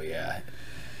 Oh yeah,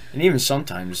 and even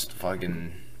sometimes the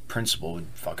fucking principal would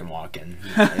fucking walk in,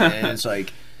 and it's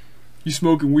like, You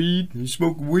smoking weed? you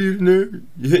smoking weed in there?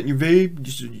 You hitting your vape?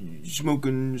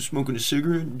 You smoking a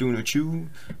cigarette? Doing a chew?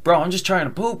 Bro, I'm just trying to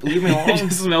poop. Leave me It alone,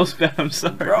 just smells bad. I'm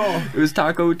sorry, bro. It was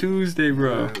Taco Tuesday,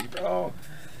 bro. Bro.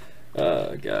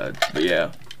 Oh god. But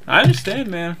yeah, I understand,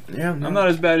 man. Yeah, no. I'm not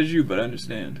as bad as you, but I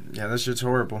understand. Yeah, that shit's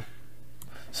horrible.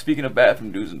 Speaking of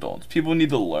bathroom do's and don'ts, people need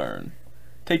to learn.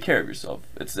 Take care of yourself.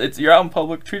 It's you're out in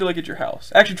public. Treat it like it's your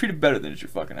house. Actually, treat it better than it's your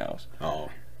fucking house. Oh.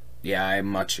 Yeah, I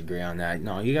much agree on that.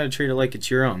 No, you gotta treat it like it's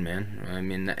your own, man. I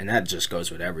mean, and that just goes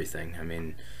with everything. I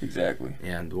mean, Exactly.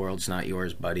 yeah, the world's not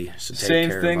yours, buddy. So take Same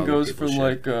care of thing other goes for people's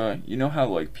shit. like you know how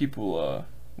like people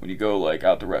when you go like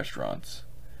out to restaurants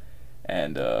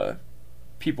and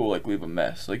people like leave a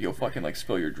mess, like you'll fucking like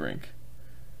spill your drink.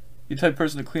 You the type of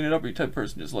person to clean it up, or you the type of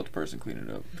person to just let the person clean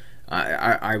it up?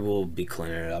 I will be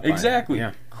cleaning it up. Exactly.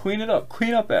 Yeah. Clean it up.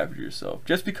 Clean up after yourself.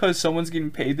 Just because someone's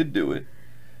getting paid to do it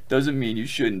doesn't mean you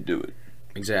shouldn't do it.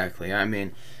 Exactly. I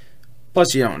mean,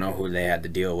 plus you don't know who they had to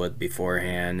deal with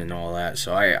beforehand and all that.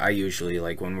 So I usually,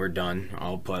 like, when we're done,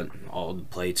 I'll put all the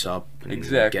plates up and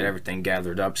Exactly. get everything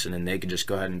gathered up, so then they can just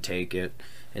go ahead and take it,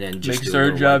 and then just Makes do a their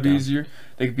little job wipe down. easier.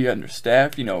 They could be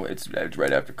understaffed. You know, it's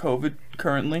right after COVID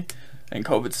currently. and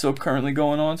COVID's still currently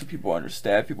going on, so people are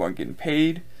understaffed, people aren't getting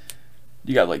paid.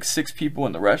 You got like 6 people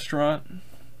in the restaurant,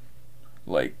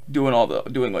 like doing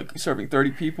like serving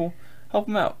 30 people. Help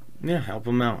them out. Yeah, help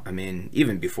them out. I mean,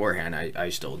 even beforehand, I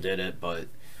still did it, but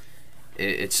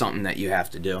it's something that you have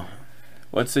to do.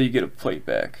 Let's say you get a plate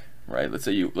back, right? Let's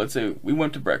say we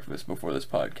went to breakfast before this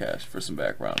podcast for some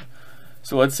background.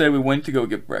 So let's say we went to go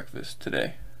get breakfast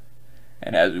today,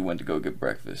 and as we went to go get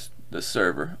breakfast, the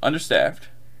server, understaffed,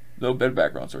 little bit of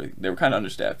background story, they were kind of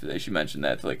understaffed today. She mentioned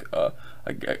that to like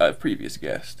a previous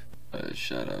guest.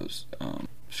 Shout outs,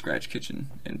 Scratch Kitchen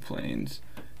in Plains.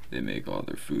 They make all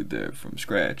their food there from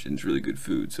scratch, and it's really good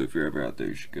food. So if you're ever out there,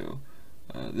 you should go.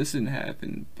 This didn't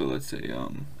happen, but let's say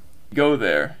go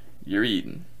there, you're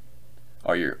eating,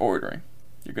 or you're ordering,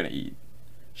 you're gonna eat.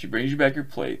 She brings you back your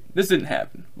plate. This didn't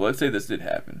happen, but let's say this did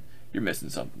happen. You're missing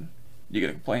something. You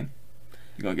gonna complain?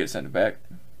 You gonna get it sent back?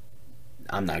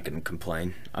 I'm not gonna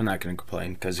complain.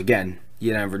 Because again,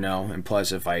 you never know. And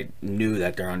plus, if I knew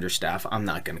that they're understaffed, I'm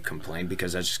not gonna complain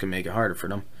because that's just gonna make it harder for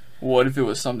them. What if it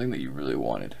was something that you really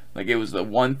wanted? Like it was the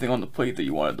one thing on the plate that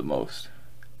you wanted the most.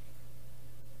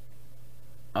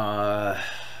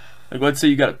 Like let's say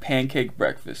you got a pancake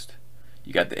breakfast.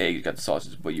 You got the eggs, you got the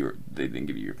sausages, but they didn't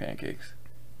give you your pancakes.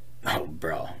 Oh,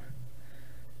 bro.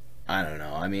 I don't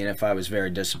know. I mean, if I was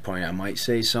very disappointed, I might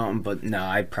say something, but no,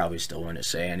 I probably still wouldn't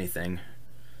say anything.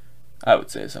 I would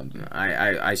say something.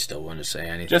 I still wouldn't say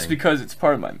anything. Just because it's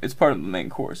part of the main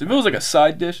course. If it was like a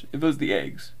side dish, if it was the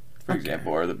eggs, for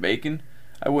example, or the bacon,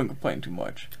 I wouldn't complain too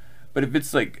much. But if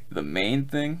it's like the main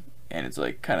thing and it's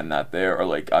like kind of not there, or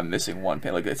like I'm missing one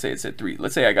pan, like let's say it said 3.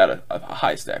 Let's say I got a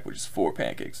high stack, which is 4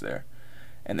 pancakes there,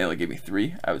 and they only gave me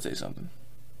 3. I would say something.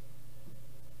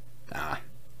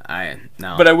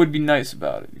 No. But I would be nice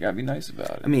about it. You gotta be nice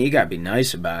about it. I mean, you gotta be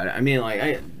nice about it. I mean,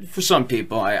 like, for some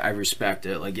people, I respect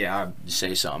it. Like, yeah, I'd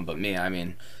say something, but me, I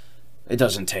mean, it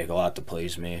doesn't take a lot to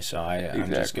please me, so I'm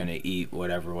just gonna eat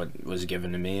whatever was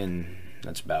given to me, and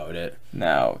that's about it.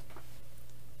 Now,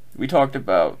 we talked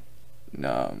about,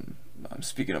 I'm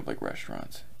speaking of like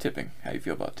restaurants, tipping. How you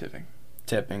feel about tipping?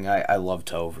 Tipping, I love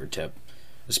to over tip,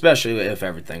 especially if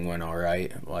everything went all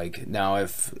right. Like, now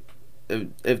if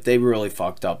they really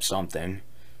fucked up something,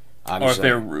 or if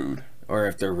they're rude,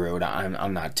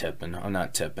 I'm not tipping.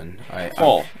 I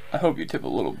hope you tip a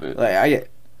little bit. Like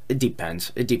it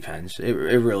depends. It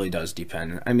really does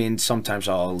depend. I mean, sometimes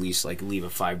I'll at least like leave a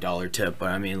 $5 tip, but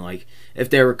I mean, like, if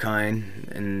they were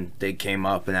kind and they came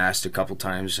up and asked a couple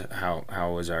times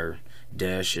how was our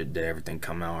dish, did everything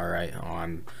come out all right? Oh,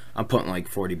 I'm putting like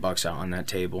 $40 out on that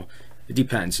table. It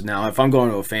depends. Now, if I'm going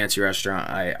to a fancy restaurant,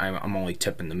 I'm only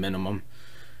tipping the minimum.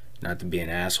 Not to be an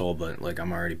asshole, but like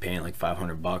I'm already paying like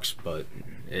 $500. But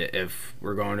if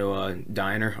we're going to a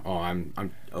diner, I'm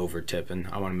over tipping.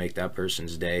 I want to make that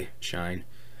person's day shine.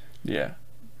 Yeah.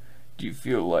 Do you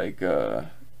feel like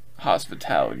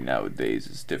hospitality nowadays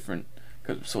is different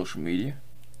because of social media?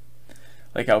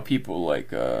 Like how people like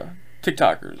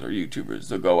TikTokers or YouTubers,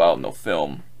 they'll go out and they'll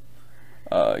film,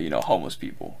 homeless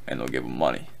people, and they'll give them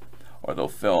money. Or they'll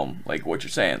film, like what you're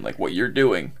saying, like what you're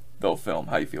doing, they'll film.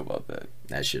 How do you feel about that?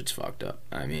 That shit's fucked up.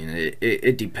 I mean,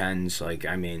 it depends. Like,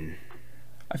 I mean,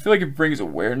 I feel like it brings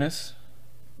awareness,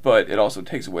 but it also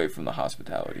takes away from the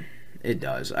hospitality. It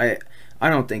does. I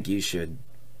don't think you should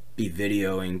be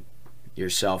videoing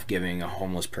yourself giving a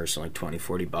homeless person like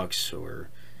 $20-$40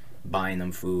 or buying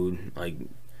them food. Like,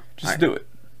 just do it.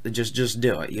 Just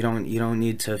do it. You don't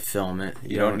need to film it.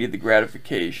 You don't need the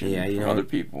gratification from other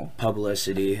people.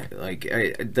 Publicity, like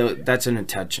that's an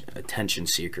attention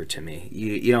seeker to me.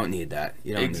 You don't need that.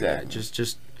 You don't need that.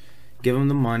 Just give them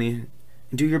the money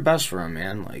and do your best for them,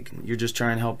 man. Like, you're just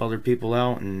trying to help other people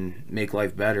out and make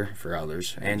life better for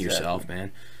others and yourself,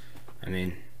 man. I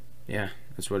mean, yeah,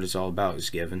 that's what it's all about,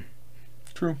 is giving.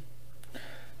 True.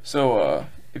 So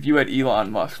if you had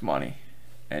Elon Musk's money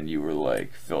and you were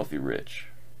like filthy rich,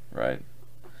 right?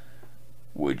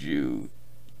 Would you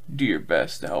do your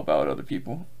best to help out other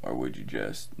people, or would you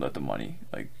just let the money,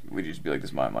 like, would you just be like, this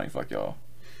is my money, fuck y'all?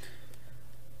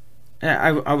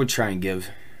 Yeah, I would try and give.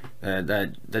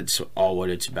 That's all what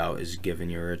it's about, is giving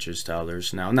your riches to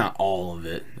others. Now, not all of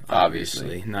it,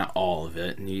 obviously. Not all of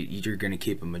it. You're going to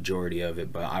keep a majority of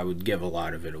it, but I would give a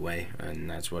lot of it away, and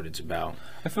that's what it's about.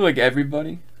 I feel like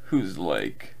everybody who's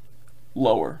like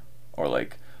lower, or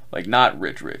like not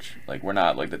rich, like we're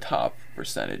not like the top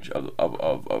percentage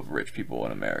of rich people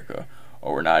in America,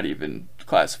 or we're not even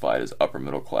classified as upper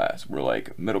middle class. We're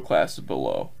like middle class is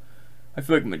below. I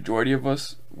feel like the majority of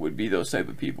us would be those type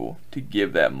of people to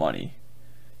give that money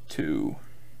to,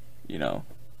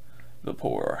 the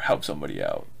poor, or help somebody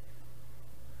out.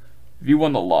 If you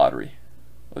won the lottery,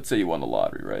 let's say you won the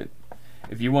lottery, right?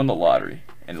 If you won the lottery,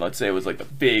 and let's say it was like the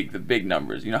big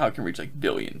numbers, you know how it can reach like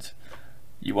billions.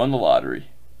 You won the lottery,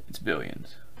 it's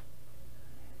billions.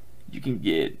 You can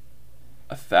get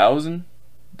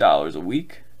 $1,000 a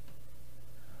week,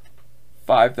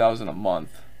 $5,000 a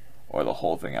month, or the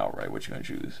whole thing outright. What you gonna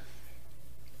choose?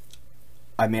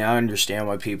 I mean, I understand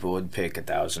why people would pick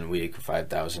 1,000 a week or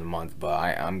 5,000 a month, but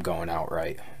I'm going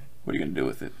outright. What are you gonna do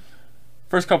with it?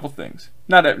 First couple things.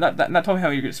 Not tell me how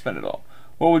you're gonna spend it all.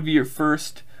 What would be your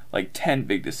first like 10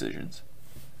 big decisions?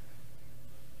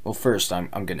 Well, first I'm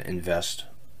gonna invest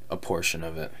a portion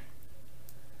of it.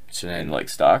 So then, In like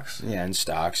stocks? yeah, in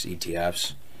stocks,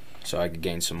 ETFs, so I could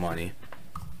gain some money.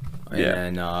 Yeah.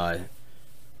 And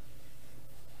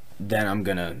then I'm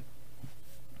gonna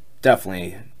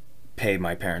definitely pay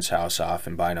my parents' house off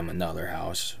and buy them another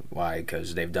house. Why?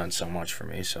 Because they've done so much for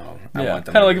me. So I want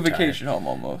them kind of to like a retire. vacation home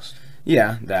almost.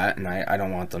 Yeah, that, and I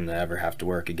don't want them to ever have to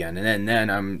work again. And then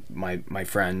I'm my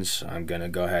friends, I'm gonna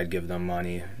go ahead, give them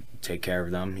money, take care of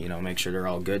them, make sure they're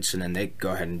all good, so then they can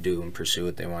go ahead and do and pursue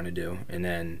what they want to do. And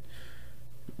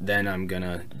then I'm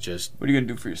gonna just, What are you gonna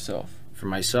do for yourself? for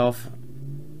myself,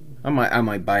 I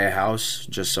might buy a house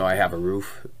just so I have a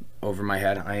roof over my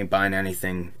head. I ain't buying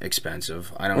anything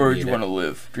expensive. I don't Where would need you it. want to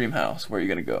live? Dream house. Where are you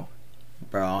gonna go?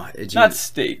 Bro, it's Not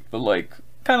state, but like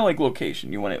kind of like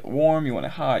location. You want it warm. You want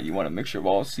it hot. You want a mixture of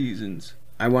all seasons.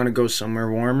 I want to go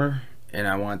somewhere warmer, and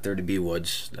I want there to be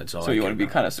woods. That's all. So you want to be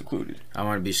about. kind of secluded. I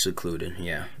want to be secluded.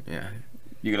 Yeah.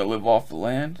 You gonna live off the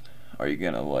land? Or are you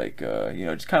gonna like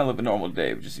just kind of live a normal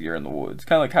day, but just you're in the woods,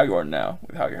 kind of like how you are now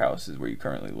with how your house is where you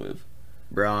currently live,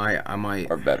 Bro, I might.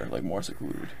 or better, like more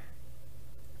secluded.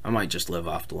 I might just live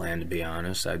off the land, to be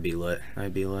honest. I'd be lit.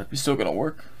 You're still gonna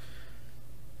work.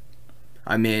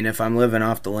 I mean, if I'm living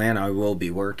off the land, I will be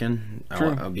working.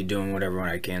 True. I'll be doing whatever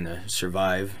I can to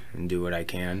survive and do what I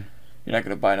can. You're not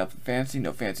gonna buy nothing fancy,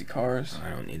 no fancy cars.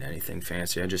 I don't need anything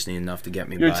fancy. I just need enough to get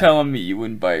me You're by. telling me you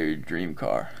wouldn't buy your dream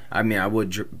car? I mean, I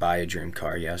would buy a dream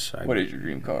car, yes. What is your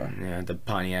dream car? Yeah, the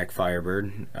Pontiac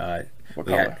Firebird. What we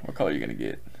color? had- What color are you gonna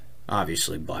get?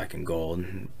 Obviously, black and gold.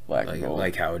 Black like, and gold.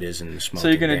 Like how it is in the Smoking So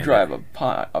you're gonna Bandit. drive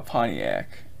a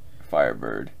Pontiac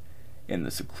Firebird in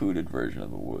the secluded version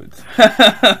of the woods.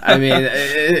 I mean, Are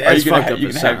it's you gonna, fucked up you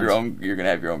as gonna have sounds. your own? You're gonna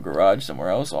have your own garage somewhere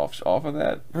else off of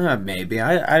that. Maybe.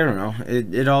 I don't know.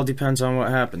 It all depends on what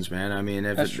happens, man. I mean,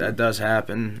 if That's true. that does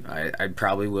happen, I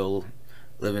probably will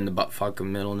live in the buttfuck of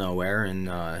middle nowhere and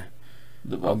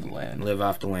Live off the land. live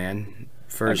off the land. I can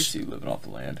First, see you living off the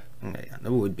land. yeah,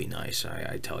 that would be nice,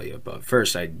 I tell you. But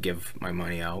first, I'd give my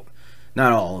money out.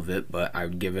 Not all of it, but I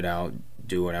would give it out,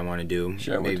 do what I want to do.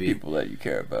 Share it with the people that you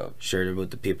care about. Share it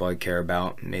with the people I care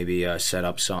about. Maybe set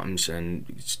up something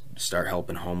and start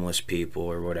helping homeless people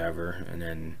or whatever. And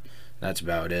then that's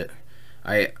about it.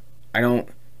 I don't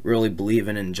really believe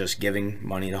in just giving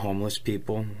money to homeless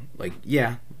people. Like,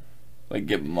 yeah, Like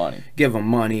give them money. give them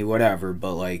money, whatever.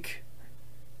 But like,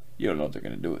 You don't know what they're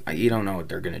gonna do with it. you don't know what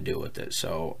they're gonna do with it.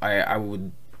 So I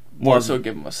would More love- so,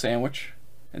 give them a sandwich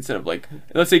instead of like,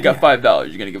 let's say you got $5.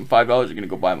 You're gonna give them $5. You're gonna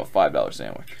go buy them a $5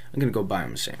 sandwich. I'm gonna go buy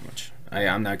them a sandwich.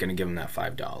 I'm not gonna give them that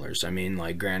 $5. I mean,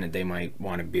 like, granted, they might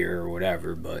want a beer or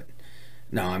whatever, but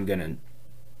no, I'm gonna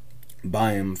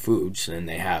buy them food so then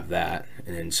they have that,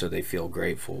 and then so they feel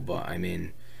grateful. But I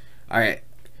mean,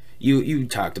 you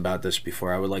talked about this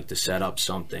before. I would like to set up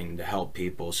something to help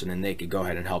people so then they could go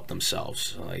ahead and help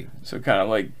themselves. Like, So kind of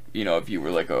like, if you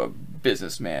were like a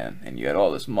businessman and you had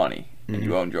all this money and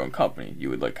you owned your own company, you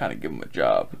would like kind of give them a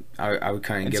job I would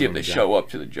kind of and give see if them they a job. show up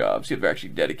to the job, see if they're actually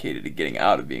dedicated to getting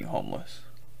out of being homeless.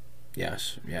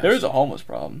 Yes. There is a homeless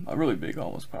problem, a really big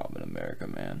homeless problem in America,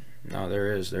 man. No,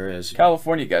 there is.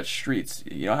 California got streets.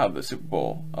 You know how the Super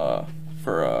Bowl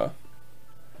for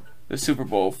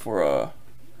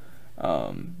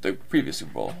the previous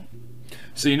Super Bowl.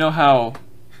 So you know how,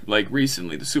 like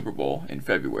recently, the Super Bowl in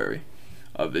February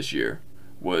of this year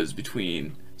was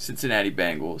between Cincinnati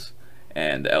Bengals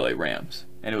and the LA Rams,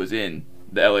 and it was in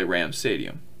the LA Rams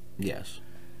stadium. Yes.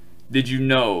 Did you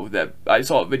know that I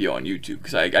saw a video on YouTube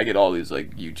because I get all these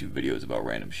like YouTube videos about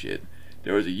random shit.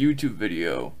 There was a YouTube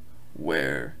video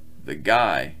where a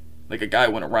guy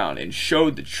went around and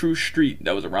showed the true street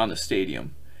that was around the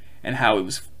stadium and how it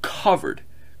was covered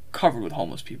with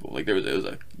homeless people. Like there was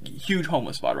a huge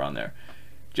homeless spot around there.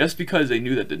 Just because they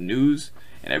knew that the news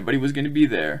and everybody was going to be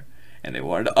there and they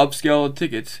wanted to upscale the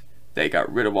tickets, they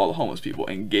got rid of all the homeless people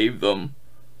and gave them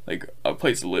like a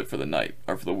place to live for the night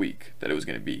or for the week that it was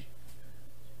going to be.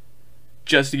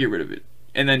 Just to get rid of it.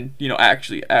 And then,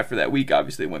 actually after that week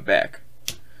obviously they went back.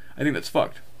 I think that's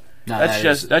fucked. No,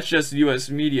 That's just US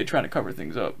media trying to cover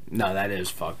things up. No, that is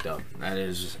fucked up. That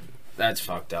is That's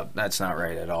fucked up. That's not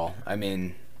right at all. I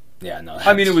mean, yeah, no.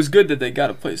 I mean, it was good that they got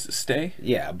a place to stay.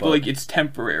 Yeah, but like it's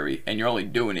temporary, and you're only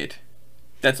doing it.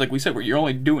 That's like we said, where you're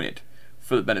only doing it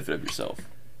for the benefit of yourself.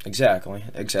 Exactly.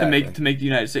 To make the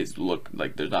United States look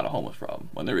like there's not a homeless problem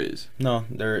when there is. No,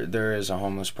 there is a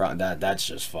homeless problem. That's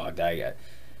just fucked.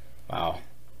 Wow.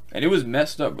 And it was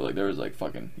messed up. Like there was like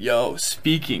fucking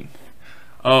speaking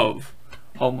of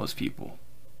homeless people,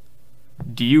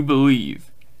 do you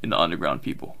believe in the underground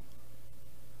people?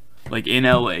 Like in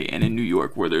LA and in New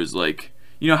York, where there's like,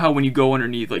 you know how when you go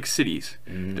underneath like cities,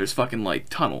 there's fucking like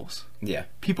tunnels. Yeah.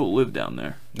 People live down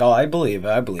there. No, I believe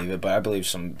it, but I believe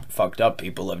some fucked up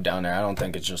people live down there. I don't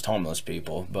think it's just homeless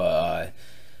people, but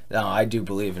no, I do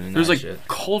believe in there's that like shit.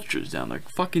 Cultures down there,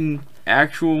 fucking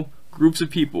actual groups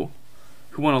of people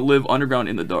who want to live underground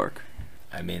in the dark.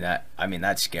 I mean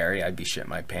that's scary. I'd be shitting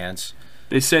my pants.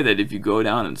 They say that if you go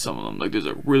down in some of them, like there's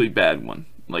a really bad one,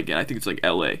 like, and I think it's like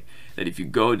LA, that if you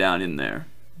go down in there,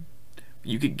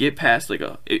 you could get past like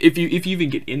if you even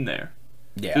get in there,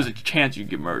 yeah, there's a chance you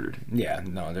get murdered. Yeah,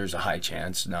 no, there's a high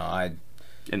chance. No,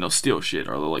 and they'll steal shit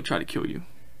or they'll like try to kill you.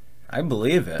 I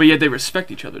believe it. But yet they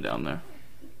respect each other down there,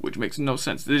 which makes no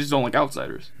sense. They just don't like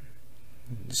outsiders.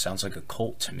 It sounds like a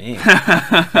cult to me.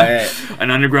 An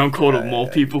underground cult of mole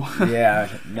people. Yeah,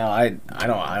 no, I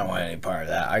don't want any part of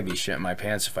that. I'd be shitting my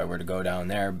pants if I were to go down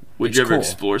there. Would you ever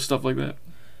explore stuff like that?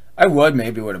 I would,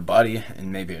 maybe with a buddy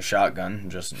and maybe a shotgun,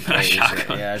 just in case.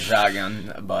 Shotgun. Yeah, a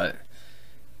shotgun. But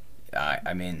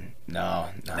I mean, no.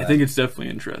 I think it's definitely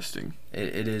interesting.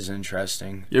 It is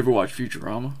interesting. You ever watch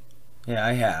Futurama? Yeah,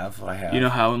 I have. You know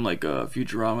how in like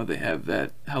Futurama they have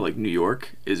that, how like New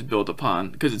York is built upon,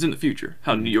 because it's in the future,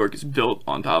 how New York is built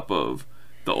on top of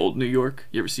the old New York.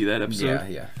 You ever see that episode?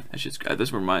 Yeah. That's what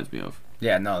it reminds me of.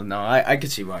 Yeah, no, I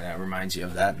could see why that reminds you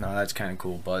of that. No, that's kind of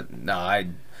cool, but no, I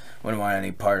wouldn't want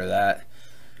any part of that.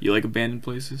 You like abandoned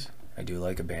places? I do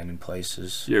like abandoned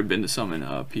places. You ever been to some in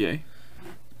PA?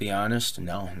 Be honest,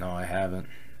 no, I haven't.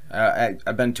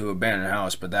 I've been to an abandoned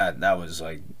house, but that was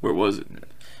like... Where was it?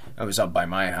 I was up by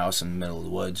my house in the middle of the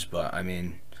woods, but I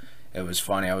mean, it was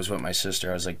funny. I was with my sister.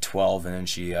 I was like 12, and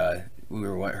then we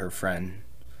were with her friend,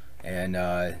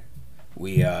 and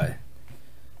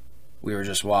we were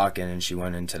just walking, and she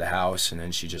went into the house, and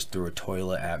then she just threw a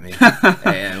toilet at me,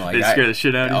 and like it scared the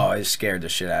shit out of you. Oh, it scared the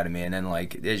shit out of me, and then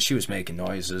like she was making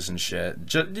noises and shit,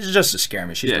 just to scare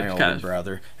me. She's my older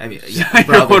brother. I mean,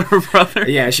 older brother.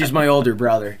 Yeah, she's my older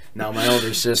brother. Now my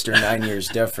older sister, 9 years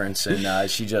difference, and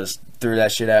she just threw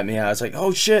that shit at me. I was like,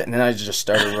 oh shit, and then I just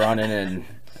started running, and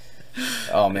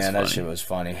oh man, that shit was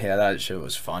funny. Yeah, that shit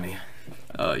was funny.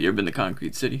 You ever been to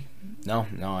Concrete City? No,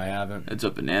 I haven't. It's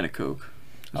up in Nanticoke.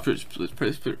 It's a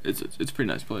pretty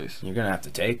nice place. You're gonna have to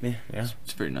take me. Yeah,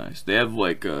 it's pretty nice. They have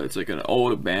like it's like an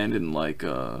old abandoned like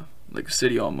a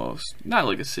city almost. Not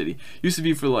like a city. Used to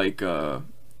be for like I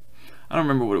don't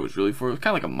remember what it was really for. It was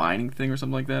kind of like a mining thing or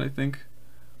something like that. I think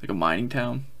like a mining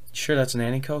town. Sure, that's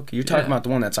Nanticoke. You're talking about the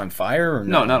one that's on fire, or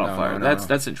no? Not on fire.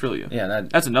 That's Centralia. Yeah,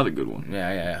 that's another good one.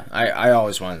 Yeah. I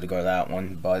always wanted to go to that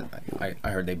one, but I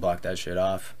heard they blocked that shit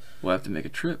off. We'll have to make a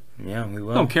trip. Yeah, we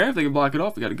will. I don't care if they can block it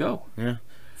off. We got to go. Yeah.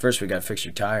 First, we gotta fix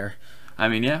your tire. I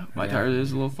mean, yeah, my tire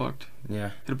is a little fucked. Yeah.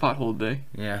 Hit a pothole today.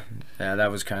 Yeah, that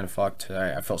was kind of fucked.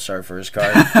 I felt sorry for his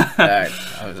car. I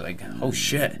was like, oh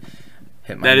shit.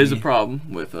 Hit my knee. That is a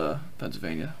problem with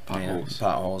Pennsylvania, potholes. Yeah,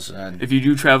 potholes. If you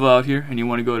do travel out here and you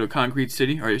want to go to Concrete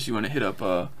City, or if you want to hit up,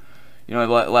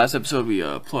 last episode we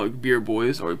plugged Beer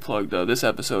Boys, or we plugged this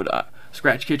episode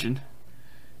Scratch Kitchen.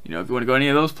 You know, if you want to go any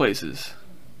of those places,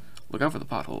 look out for the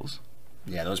potholes.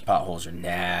 Yeah, those potholes are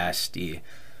nasty.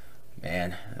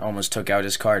 Man, I almost took out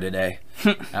his car today.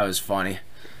 That was funny.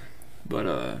 But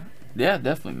yeah,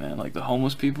 definitely, man. Like the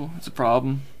homeless people, it's a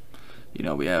problem. You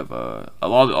know, we have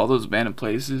all those abandoned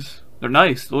places. They're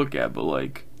nice to look at, but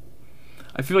like,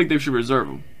 I feel like they should reserve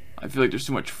them. I feel like there's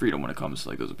too much freedom when it comes to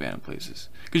like those abandoned places.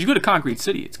 Because you go to Concrete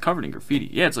City, it's covered in graffiti.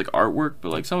 Yeah, it's like artwork,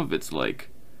 but like some of it's like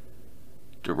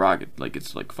derogatory, like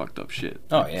it's like fucked up shit.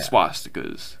 Oh yeah,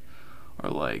 swastikas,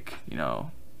 or like, you know,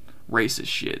 racist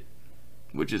shit.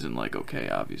 Which isn't like okay,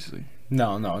 obviously.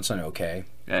 No, it's not okay.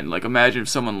 And like, imagine if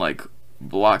someone like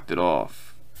blocked it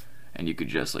off, and you could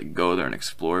just like go there and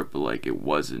explore it, but like it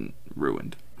wasn't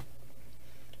ruined.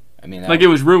 I mean, like it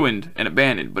was ruined and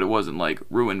abandoned, but it wasn't like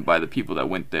ruined by the people that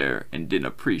went there and didn't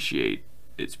appreciate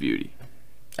its beauty.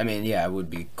 I mean, yeah, it would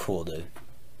be cool to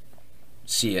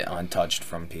see it untouched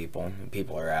from people.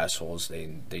 People are assholes.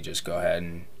 They just go ahead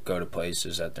and go to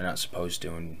places that they're not supposed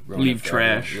to and ruin Leave it for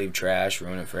trash. everyone. Leave trash,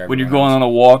 ruin it for everyone When you're going on a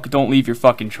walk, don't leave your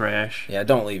fucking trash. Yeah,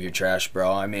 don't leave your trash,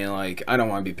 bro. I mean, like, I don't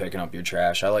want to be picking up your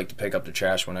trash. I like to pick up the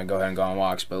trash when I go ahead and go on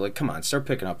walks, but, like, come on, start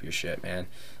picking up your shit, man.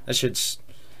 That shit's...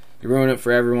 You ruin it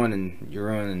for everyone, and you're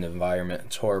ruining the environment.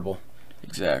 It's horrible.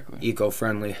 Exactly.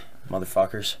 Eco-friendly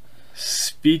motherfuckers.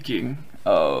 Speaking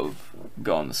of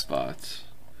going to spots,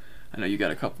 I know you got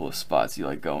a couple of spots you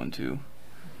like going to.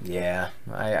 Yeah,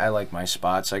 I like my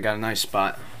spots. I got a nice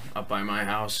spot up by my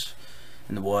house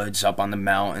in the woods, up on the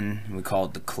mountain. We call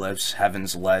it the Cliffs,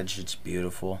 Heaven's Ledge. It's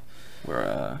beautiful. Where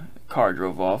a car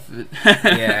drove off of it.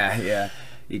 Yeah.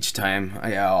 Each time,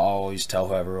 I'll always tell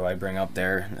whoever I bring up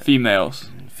there. Females.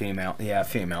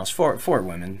 Females. Four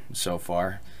women so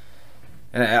far.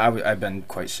 And I've been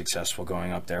quite successful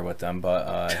going up there with them, but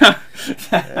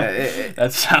that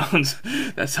sounds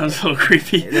a little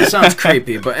creepy. It sounds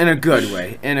creepy, but in a good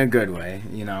way.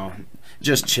 You know,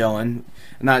 just chilling.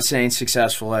 I'm not saying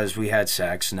successful as we had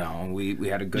sex. No, we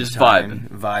had a good just time,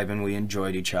 vibing. We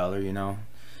enjoyed each other. You know.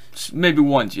 Maybe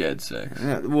once you had sex.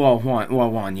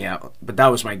 One, yeah. But that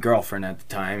was my girlfriend at the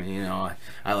time. You know,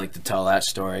 I like to tell that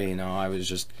story. You know, I was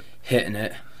just hitting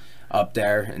it up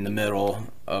there in the middle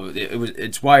of it.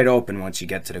 It's wide open once you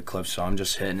get to the cliff, so I'm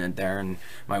just hitting it there. And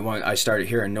I started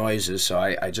hearing noises, so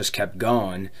I just kept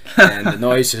going, and the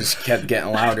noises kept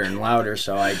getting louder and louder.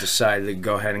 So I decided to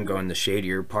go ahead and go in the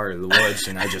shadier part of the woods,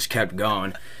 and I just kept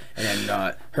going. And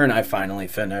then her and I finally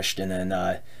finished, and then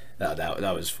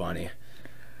that was funny.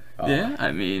 Yeah,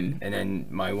 I mean... And then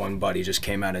my one buddy just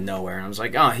came out of nowhere, and I was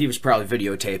like, oh, he was probably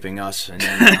videotaping us. And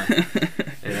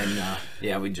then,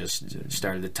 yeah, we just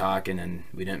started to talking, and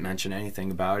we didn't mention anything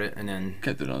about it. And then...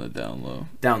 Kept it on the down low.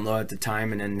 Down low at the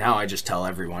time, and then now I just tell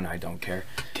everyone I don't care.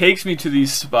 Takes me to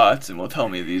these spots and will tell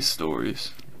me these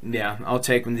stories. Yeah, I'll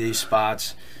take them to these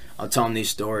spots. I'll tell them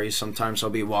these stories. Sometimes I'll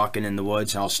be walking in the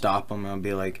woods, and I'll stop them, and I'll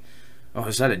be like, oh,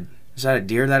 is that a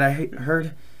deer that I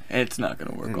heard? It's not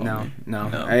gonna work on me. No.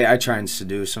 I try and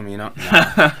seduce him, you know.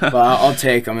 No. But I'll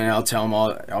take him and I'll tell him.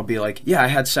 I'll be like, yeah, I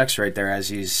had sex right there as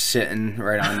he's sitting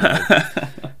right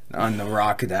on the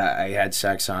rock that I had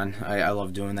sex on. I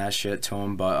love doing that shit to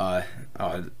him. But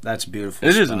that's beautiful.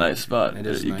 It is a nice spot. It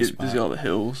is a nice spot. You see all the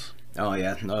hills. Oh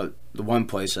yeah, the one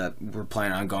place that we're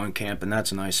planning on going camping.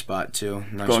 That's a nice spot too.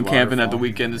 Nice going camping waterfall. at the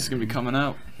weekend. It's gonna be coming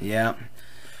out. Yeah,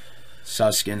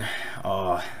 Suskin.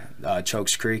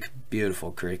 Chokes Creek,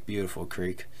 beautiful creek.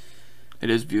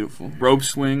 It is beautiful. Rope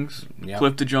swings, yep.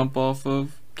 Cliff to jump off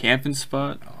of, camping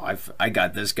spot. Oh, I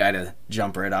got this guy to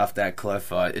jump right off that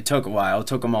cliff. It took a while. It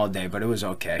took him all day, but it was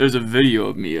okay. There's a video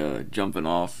of me jumping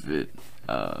off it.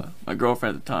 My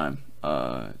girlfriend at the time,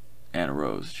 Anna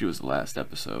Rose, she was the last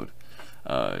episode.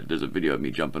 There's a video of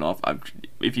me jumping off.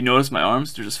 If you notice my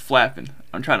arms, they're just flapping.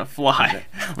 I'm trying to fly,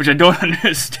 which I don't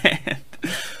understand.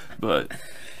 But...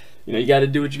 You know, you gotta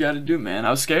do what you gotta do, man.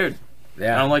 I was scared.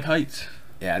 Yeah. I don't like heights.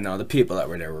 Yeah, no, the people that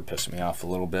were there were pissing me off a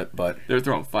little bit, but... They were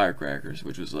throwing firecrackers,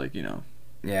 which was like, you know...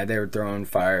 Yeah, they were throwing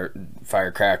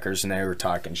firecrackers, and they were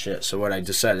talking shit. So what I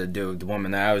decided to do, the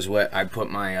woman that I was with, I put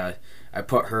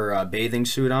her bathing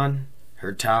suit on,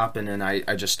 her top, and then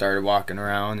I just started walking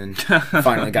around, and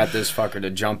finally got this fucker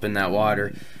to jump in that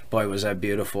water. Boy, was that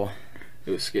beautiful.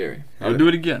 It was scary. I would do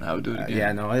it again.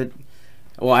 Yeah, no,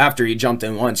 well, after he jumped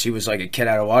in once, he was like a kid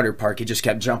at a water park. He just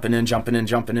kept jumping in.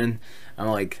 I'm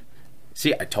like,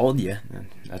 see, I told you. And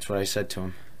that's what I said to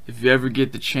him. If you ever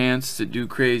get the chance to do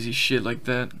crazy shit like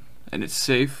that, and it's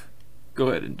safe, go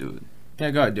ahead and do it.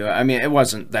 Yeah, go ahead and do it. I mean, it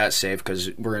wasn't that safe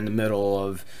because we're in the middle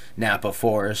of Napa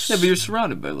Forest. Yeah, but you're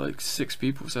surrounded by like 6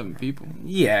 people, 7 people.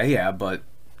 Yeah, but...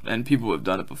 And people have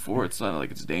done it before. It's not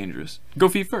like it's dangerous. Go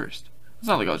feet first. It's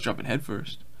not like I was jumping head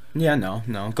first. Yeah, no.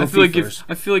 I feel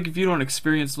like if you don't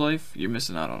experience life, you're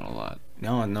missing out on a lot.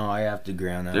 No, I have to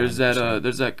agree on that. There's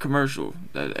that commercial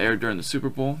that aired during the Super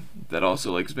Bowl that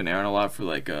also like has been airing a lot for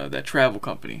like that travel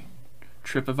company,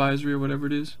 TripAdvisory or whatever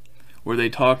it is, where they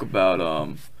talk about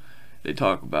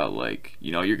like,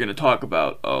 you know, you're gonna talk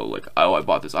about I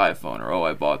bought this iPhone, or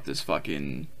I bought this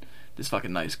fucking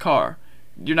nice car.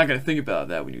 You're not gonna think about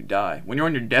that when you die. When you're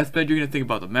on your deathbed, you're gonna think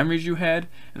about the memories you had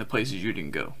and the places you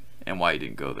didn't go. And why you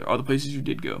didn't go there, or the places you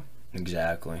did go.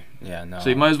 Exactly. Yeah, no.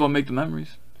 So you might as well make the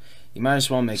memories. You might as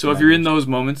well make. So if you're in those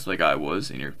moments, like I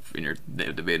was, and you're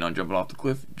debating on jumping off the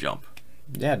cliff, jump.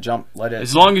 Yeah, jump. Let it.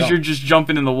 As long as you're just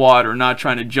jumping in the water, not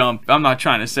trying to jump. I'm not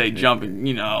trying to say jumping.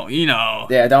 You know.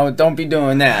 Yeah, don't be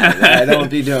doing that. Don't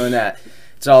be doing that.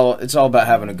 It's all about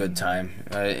having a good time,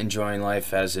 enjoying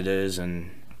life as it is,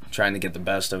 and trying to get the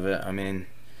best of it. I mean,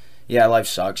 yeah, life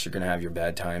sucks. You're gonna have your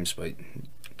bad times, but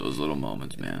Those little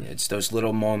moments, man. It's those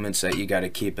little moments that you got to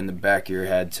keep in the back of your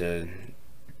head to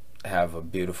have a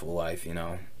beautiful life, you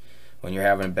know. When you're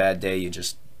having a bad day, you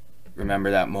just remember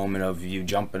that moment of you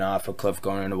jumping off a cliff,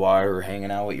 going in the water, or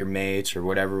hanging out with your mates, or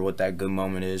whatever, what that good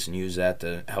moment is, and use that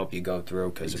to help you go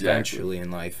through, because eventually in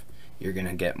life, you're going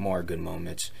to get more good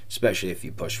moments, especially if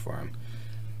you push for them.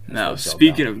 Now,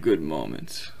 speaking of good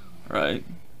moments, right?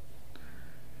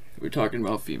 We're talking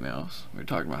about females. We're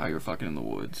talking about how you're fucking in the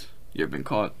woods. You ever been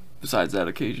caught besides that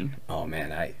occasion? Oh,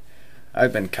 man,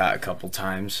 I've been caught a couple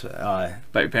times. By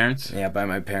your parents? Yeah, by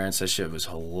my parents. That shit was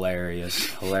hilarious.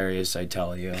 Hilarious, I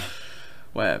tell you.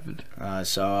 What happened?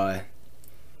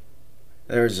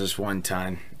 There was this one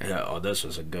time. This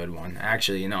was a good one.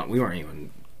 Actually, you know, we weren't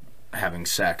even having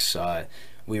sex.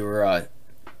 We were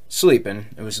sleeping.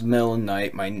 It was the middle of the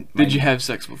night. Did you have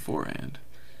sex beforehand?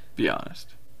 Be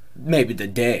honest. Maybe the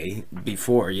day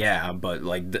before, yeah, but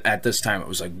like at this time it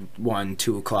was like 1,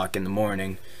 2 o'clock in the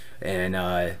morning, and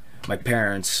my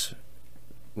parents,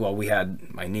 well, we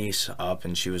had my niece up,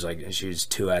 and she was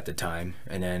 2 at the time,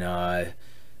 and then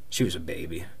she was a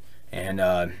baby, and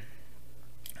I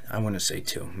want to say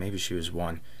 2, maybe she was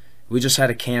 1. We just had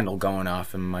a candle going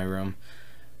off in my room,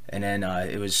 and then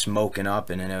it was smoking up,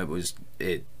 and then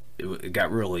it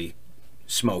got really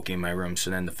smoky in my room, so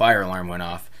then the fire alarm went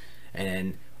off, and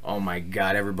then, oh my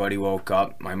God, everybody woke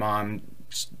up. My mom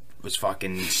was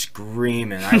fucking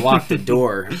screaming. I locked the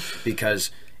door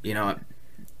because, you know,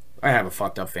 I have a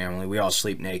fucked up family. We all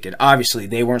sleep naked. Obviously,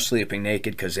 they weren't sleeping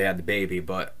naked because they had the baby,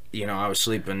 but, you know, I was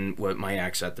sleeping with my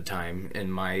ex at the time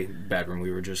in my bedroom.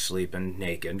 We were just sleeping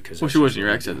naked. Well, she wasn't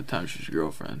your ex at the time. She was your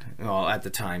girlfriend. Well, at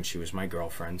the time, she was my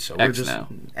girlfriend. So ex now.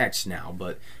 Ex now,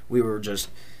 but we were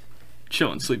just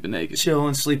chilling, sleeping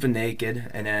naked,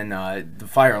 and then the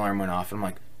fire alarm went off, and I'm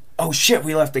like, oh shit,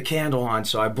 we left the candle on.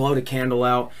 So I blow the candle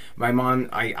out. My mom,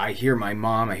 I hear my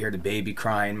mom, I hear the baby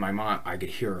crying. My mom, I could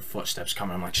hear her footsteps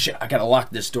coming. I'm like, shit, I gotta lock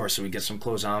this door so we get some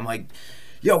clothes on. I'm like,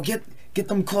 yo, get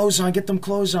them clothes on, get them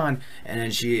clothes on. And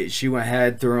then she went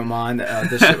ahead, threw them on.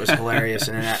 This shit was hilarious.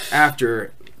 And then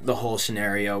after the whole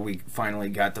scenario, we finally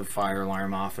got the fire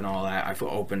alarm off and all that. I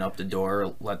opened up the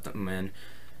door, let them in.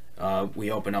 We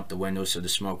opened up the window so the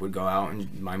smoke would go out,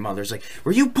 and my mother's like,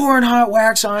 were you pouring hot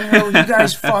wax on her? You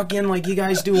guys fucking like you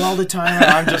guys do all the time?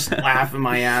 I'm just laughing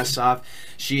my ass off.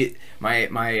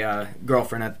 My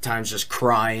girlfriend at the time's just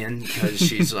crying because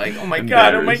she's like, oh my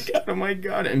God, oh my God, oh my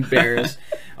God, embarrassed.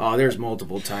 There's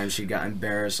multiple times she got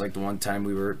embarrassed, like the one time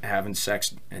we were having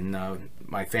sex and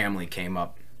my family came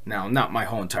up. Now, not my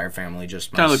whole entire family,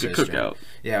 just my sister. Kind of like a cookout.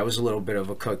 Yeah, it was a little bit of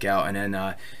a cookout, and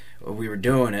then we were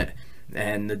doing it,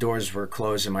 and the doors were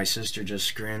closed, and my sister just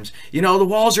screams, you know, the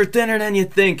walls are thinner than you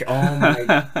think. Oh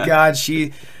my God,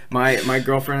 my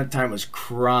girlfriend at the time was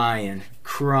crying,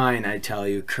 I tell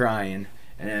you, crying.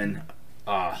 And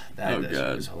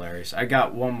that was hilarious. I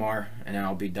got one more, and then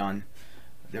I'll be done.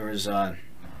 There was a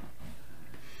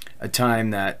time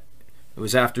that it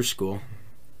was after school.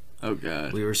 Oh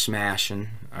God. We were smashing,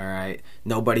 all right.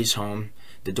 Nobody's home.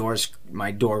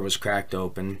 My door was cracked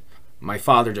open. My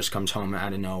father just comes home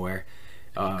out of nowhere.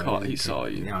 He saw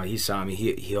you. No, he saw me.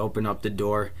 He opened up the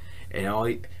door, and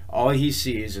all he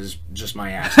sees is just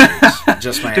my ass cheeks.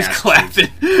 Just my ass clapping.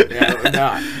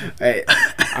 Yeah,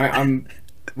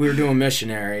 we were doing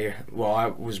missionary. Well, I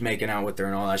was making out with her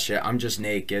and all that shit. I'm just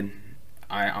naked.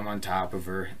 I'm on top of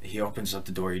her. He opens up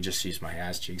the door. He just sees my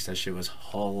ass cheeks. That shit was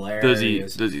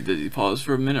hilarious. Does he pause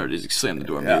for a minute, or does he slam the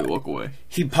door and maybe walk away?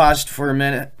 He paused for a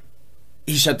minute.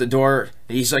 He shut the door.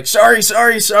 He's like, sorry, and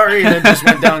then just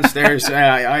went downstairs.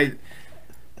 It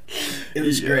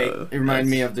was great. It reminded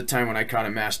me of the time when I caught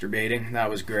him masturbating.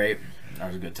 That was great. That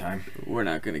was a good time. We're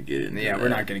not gonna get into that. Yeah, we're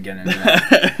not gonna get into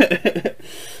that.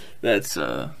 Those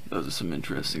are some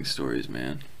interesting stories,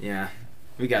 man. Yeah,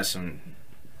 we got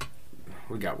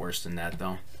worse than that,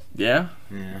 though. Yeah?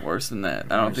 Yeah. Worse than that.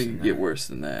 I don't think you could get worse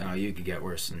than that. No, you could get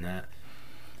worse than that.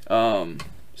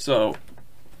 So,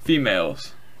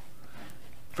 females,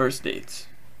 first dates,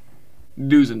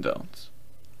 do's and don'ts.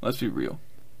 Let's be real.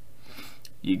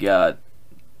 You got,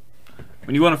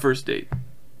 when you go on a first date,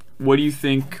 what do you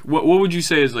think, what would you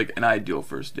say is like an ideal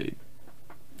first date?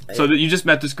 So that you just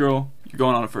met this girl, you're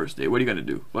going on a first date. What are you gonna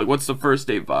do? Like, what's the first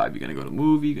date vibe? You gonna go to a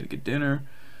movie? You gonna get dinner?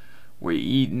 Where you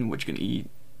eating? What you gonna eat?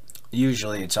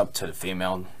 Usually it's up to the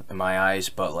female in my eyes,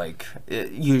 but like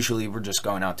usually we're just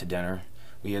going out to dinner.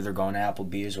 We either going to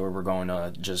Applebee's or we're going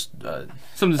to just a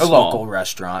local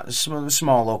restaurant, a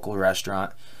small local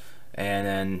restaurant, and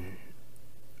then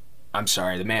I'm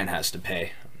sorry, the man has to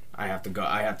pay. I have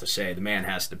to say the man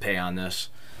has to pay on this.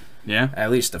 Yeah.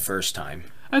 At least the first time.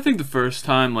 I think the first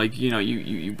time, like, you know,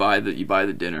 you buy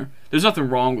the dinner. There's nothing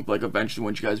wrong with, like, eventually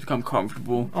once you guys become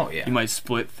comfortable. Oh, yeah. You might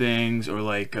split things, or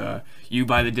like you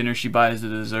buy the dinner, she buys the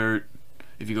dessert.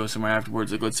 If you go somewhere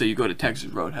afterwards, like let's say you go to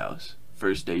Texas Roadhouse.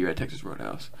 First day you're at Texas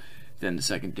Roadhouse. Then the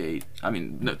second date,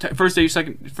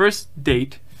 first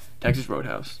date, Texas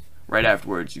Roadhouse. Right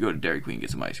afterwards, you go to Dairy Queen and get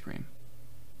some ice cream.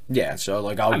 Yeah, so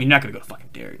like I mean, you're not gonna go to fucking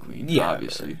Dairy Queen. Yeah,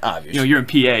 obviously. obviously. You know, you're in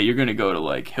PA. You're gonna go to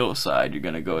like Hillside. You're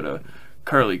gonna go to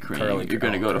Curly Cream. You're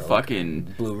gonna go to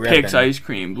fucking Blue Ribbon. Pix Ice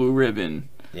Cream, Blue Ribbon.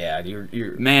 Yeah,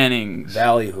 you're Manning's.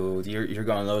 Ballyhoo. You're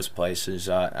going to those places.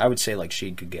 I would say like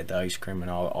she could get the ice cream and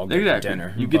I'll get the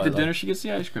dinner. You get the But, dinner, she gets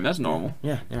the ice cream. That's normal.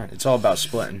 Yeah. It's all about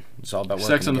splitting. It's all about working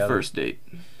Sex on together. the first date.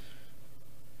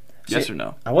 Yes or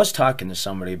no? I was talking to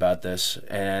somebody about this,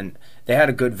 and they had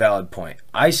a good, valid point.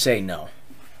 I say no.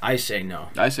 I say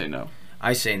no.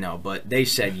 But they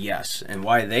said yes, and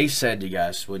why they said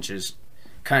yes, which is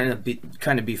kind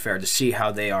of be fair to see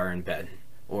how they are in bed,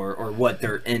 or what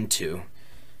they're into.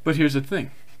 But here's the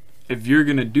thing. If you're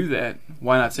going to do that,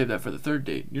 why not save that for the third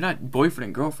date? You're not boyfriend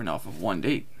and girlfriend off of one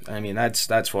date. I mean,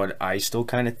 that's what I still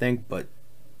kind of think, but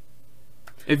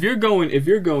if you're going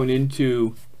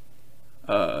into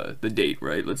the date,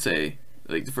 right? Let's say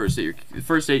like the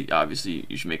first date obviously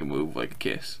you should make a move like a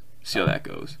kiss. See how that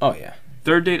goes. Oh yeah.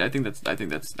 Third date, I think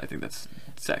that's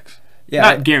sex. Yeah,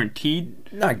 Not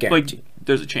guaranteed. Not guaranteed. Like,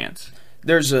 there's a chance.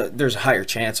 There's a higher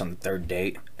chance on the third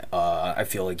date. I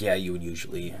feel like you would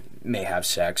usually may have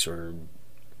sex or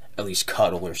at least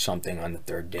cuddle or something on the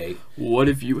third date. What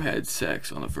if you had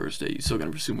sex on the first date? You still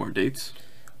gonna pursue more dates?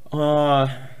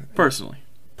 Personally,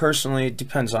 it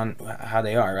depends on how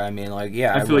they are. I mean, like,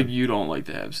 yeah. I feel like you don't like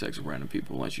to have sex with random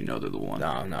people unless you know they're the one.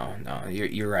 No.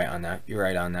 You're right on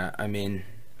that. I mean,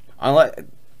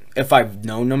 if I've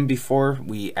known them before,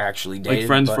 we actually dated. Like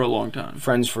friends for a long time.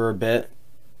 Friends for a bit,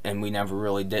 and we never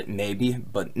really did. Maybe,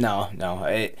 but no.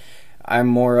 I'm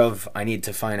more of I need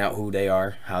to find out who they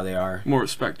are, how they are. More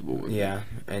respectable with Yeah,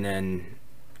 and then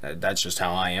that's just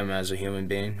how I am as a human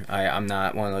being. I'm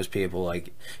not one of those people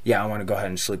like, yeah, I want to go ahead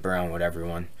and sleep around with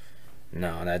everyone.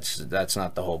 No, that's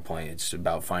not the whole point. It's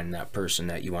about finding that person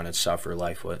that you want to suffer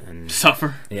life with. And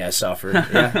suffer? Yeah, suffer.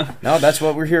 Yeah. No, that's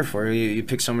what we're here for. You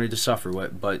pick somebody to suffer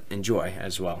with, but enjoy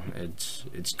as well.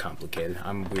 It's complicated.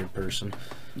 I'm a weird person.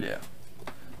 Yeah.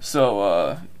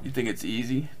 So, you think it's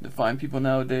easy to find people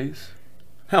nowadays?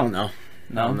 Hell no.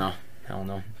 No? Hell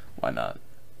no. Why not?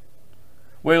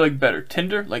 What do you like better?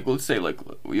 Tinder? Like, let's say, like,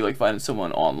 you like finding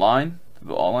someone online,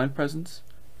 the online presence,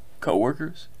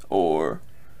 coworkers, or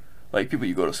like people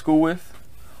you go to school with,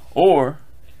 or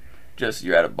just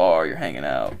you're at a bar, you're hanging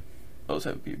out, those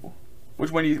type of people.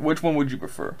 Which one would you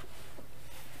prefer?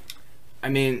 I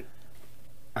mean,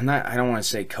 I don't want to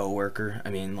say coworker.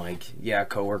 I mean, like, yeah,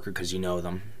 coworker because you know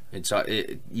them.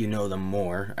 You know them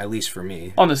more, at least for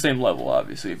me. On the same level,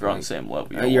 obviously. If you're on the same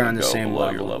level, you're on the same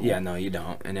level. level. Yeah, no, you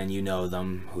don't. And then you know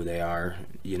them, who they are.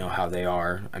 You know how they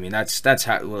are. I mean, that's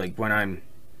how, like, when I'm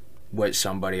with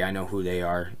somebody, I know who they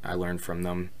are. I learn from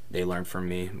them. They learn from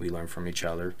me. We learn from each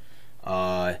other.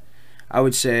 I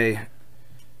would say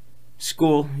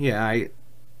school. Yeah,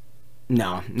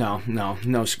 No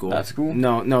school. Not school?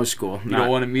 No school. You don't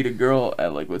want to meet a girl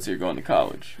at, like, let's say you're going to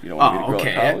college. You don't want to meet a girl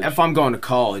at college? If I'm going to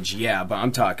college, yeah, but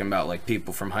I'm talking about, like,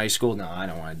 people from high school. No, I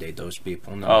don't want to date those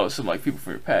people. No. Oh, so, like, people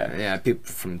from your past. Yeah, people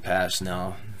from the past.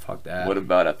 No, fuck that. What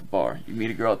about at the bar? You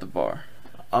meet a girl at the bar.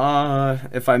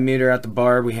 If I meet her at the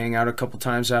bar, we hang out a couple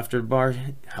times after the bar.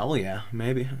 Hell yeah,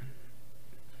 maybe.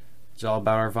 It's all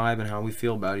about our vibe and how we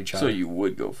feel about each other. So you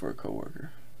would go for a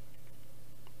coworker?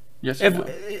 Yes.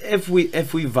 If we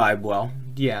vibe well,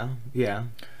 yeah.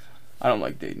 I don't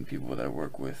like dating people that I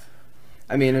work with.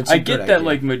 I mean, I get that,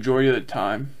 like, majority of the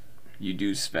time, you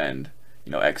do spend,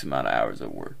 X amount of hours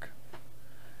at work,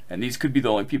 and these could be the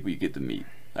only people you get to meet.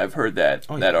 I've heard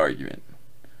that argument,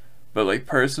 but, like,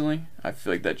 personally, I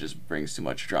feel like that just brings too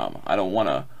much drama. I don't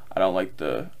like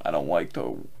to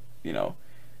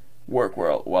work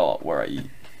where I eat.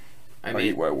 I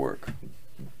eat where I work.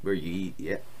 Where you eat,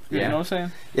 yeah. You know what I'm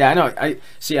saying? Yeah, I know. I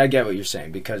get what you're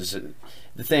saying, because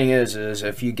the thing is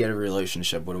if you get a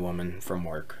relationship with a woman from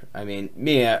work, I mean,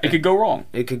 it could go wrong.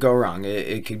 It could go wrong.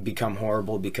 It could become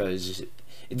horrible because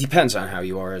it depends on how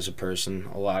you are as a person.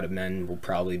 A lot of men will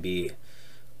probably be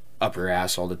up her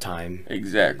ass all the time.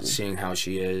 Exactly. Seeing how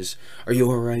she is. Are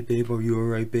you alright, babe? Are you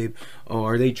alright, babe? Oh,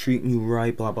 are they treating you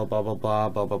right? Blah, blah, blah, blah, blah,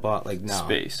 blah, blah, blah. Like, no.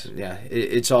 Space. Yeah,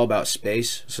 it's all about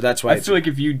space. So that's why I feel like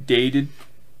if you dated...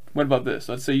 What about this?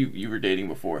 Let's say you were dating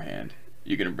beforehand.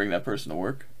 You gonna bring that person to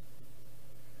work?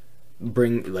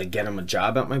 get them a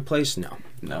job at my place? No.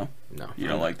 You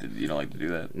don't like to do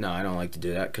that? No, I don't like to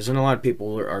do that, because then a lot of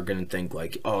people are gonna think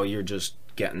like, oh, you're just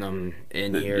getting them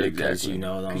in here because you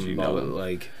know them, but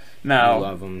like, now, you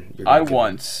love them. I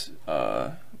once,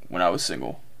 when I was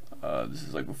single, this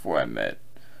is like before I met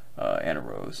Anna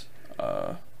Rose.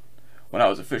 When I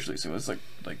was officially single, it's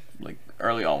like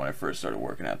early on when I first started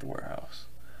working at the warehouse.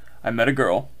 I met a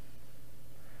girl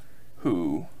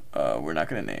who we're not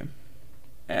gonna name,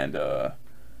 and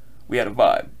we had a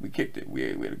vibe. We kicked it. We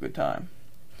had a good time.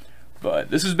 But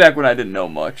this was back when I didn't know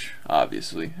much.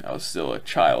 Obviously, I was still a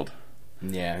child.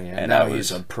 Yeah. And now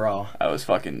he's a pro. I was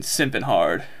fucking simping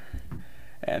hard,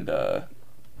 and I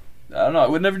don't know. I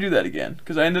would never do that again,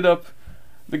 because I ended up.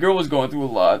 The girl was going through a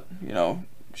lot. You know,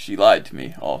 she lied to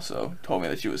me. Also, told me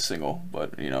that she was single,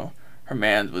 but you know, her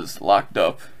man was locked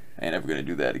up. I ain't never gonna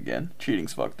do that again.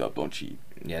 Cheating's fucked up. Don't cheat.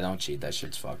 Yeah, don't cheat. That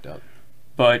shit's fucked up.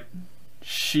 But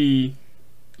she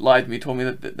lied to me. Told me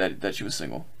that she was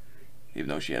single, even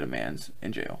though she had a man's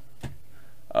in jail.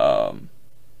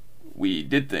 We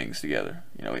did things together.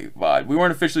 You know, we vibed. We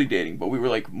weren't officially dating, but we were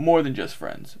like more than just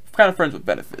friends. Kind of friends with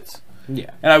benefits.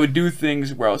 Yeah. And I would do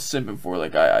things where I was simping for,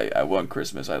 like, I won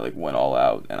Christmas. I, like, went all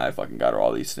out, and I fucking got her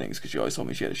all these things, because she always told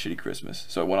me she had a shitty Christmas.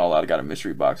 So I went all out. I got a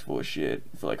mystery box full of shit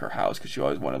for, like, her house, because she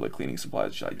always wanted, like, cleaning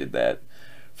supplies. So I did that.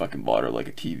 Fucking bought her, like,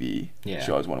 a TV. Yeah.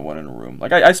 She always wanted one in her room.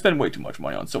 Like, I spend way too much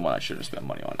money on someone I shouldn't spend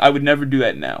money on. I would never do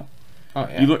that now. Oh,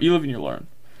 yeah. You live and you learn.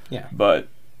 Yeah. But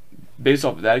based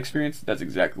off of that experience, that's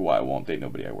exactly why I won't date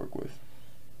nobody I work with.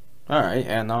 All right.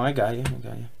 Yeah, no, I got you.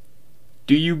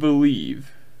 Do you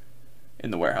believe in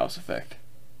the warehouse effect?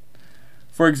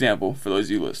 For example, for those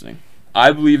of you listening,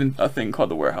 I believe in a thing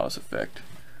called the warehouse effect,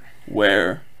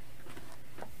 where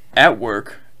at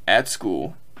work, at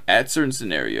school, at certain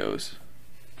scenarios,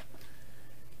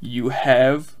 you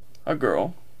have a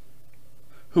girl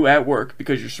who at work,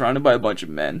 because you're surrounded by a bunch of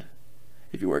men,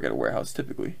 if you work at a warehouse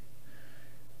typically,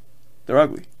 they're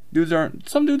ugly.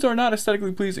 Some dudes are not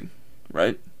aesthetically pleasing,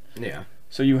 right? Yeah.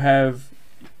 So you have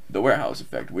the warehouse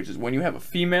effect, which is when you have a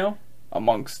female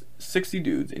amongst 60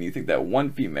 dudes, and you think that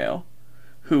one female,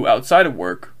 who outside of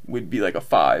work would be like a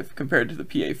 5 compared to the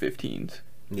PA-15s.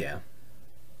 Yeah.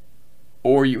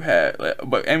 Or you have,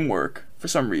 but in work, for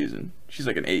some reason, she's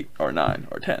like an 8 or 9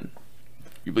 or 10.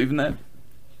 You believe in that?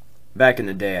 Back in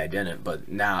the day, I didn't, but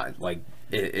now, like,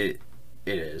 it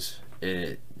is.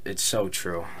 It's so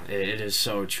true. It is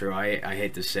so true. I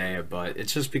hate to say it, but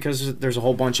it's just because there's a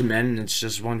whole bunch of men and it's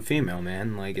just one female,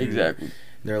 man. Like, exactly.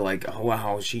 They're like, oh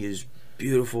wow, she is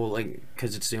beautiful, like,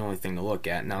 because it's the only thing to look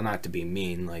at. Now, not to be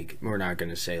mean, like, we're not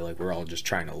gonna say like we're all just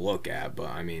trying to look at, but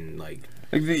I mean, like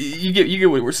you get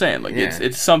what we're saying. Like, yeah.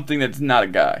 It's something that's not a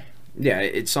guy. Yeah,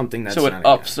 it's something that's so not it a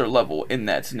ups guy. their level in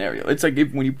that scenario. It's like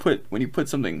when you put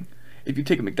something, if you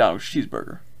take a McDonald's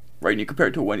cheeseburger, right, and you compare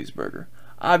it to a Wendy's burger.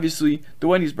 Obviously, the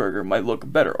Wendy's burger might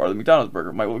look better, or the McDonald's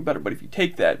burger might look better. But if you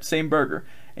take that same burger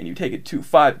and you take it to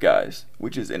Five Guys,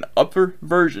 which is an upper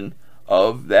version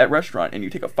of that restaurant, and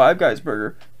you take a Five Guys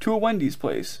burger to a Wendy's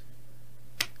place,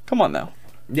 come on now.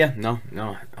 Yeah, no,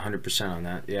 100% on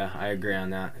that. Yeah, I agree on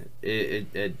that.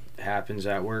 It happens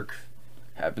at work.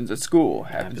 Happens at school.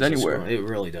 Happens anywhere. It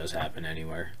really does happen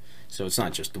anywhere. So it's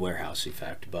not just the warehouse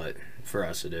effect, but for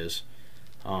us it is.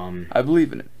 I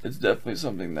believe in it. It's definitely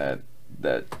something that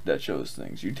shows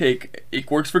things.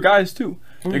 It works for guys too.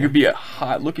 There could be a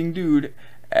hot looking dude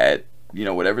at, you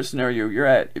know, whatever scenario you're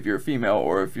at, if you're a female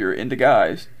or if you're into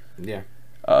guys. Yeah.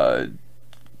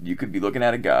 You could be looking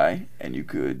at a guy, and you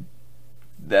could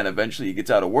then eventually he gets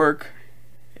out of work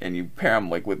and you pair him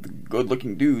like with good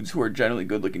looking dudes who are generally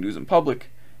good looking dudes in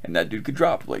public, and that dude could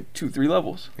drop like 2-3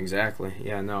 levels. Exactly.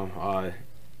 Yeah, no.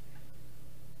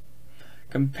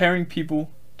 Comparing people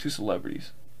to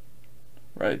celebrities,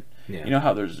 right? Yeah. You know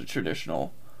how there's a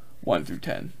traditional 1 through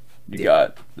 10. You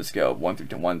got the scale of 1 through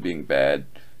 10, 1 being bad,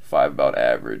 5 about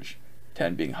average,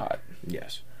 10 being hot.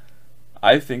 Yes.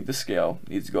 I think the scale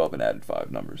needs to go up and add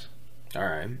 5 numbers. All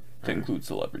right. To include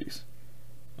celebrities.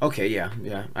 Okay, yeah,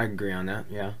 I agree on that,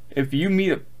 yeah. If you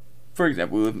meet for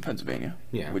example, we live in Pennsylvania,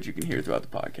 yeah, which you can hear throughout the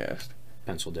podcast.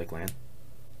 Pencil Dick Land.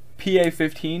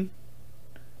 PA-15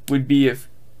 would be if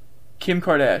Kim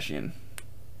Kardashian,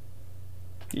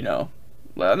 you know,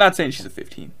 I'm not saying she's a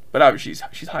 15, but obviously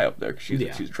she's high up there because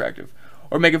she's attractive.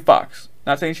 Or Megan Fox,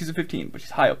 not saying she's a 15, but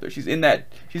she's high up there. She's in that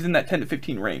 10 to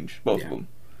 15 range, both of them.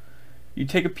 You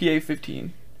take a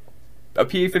PA-15. A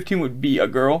PA-15 would be a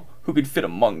girl who could fit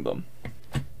among them.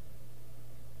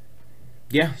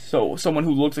 Yeah. So someone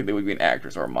who looks like they would be an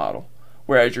actress or a model.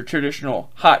 Whereas your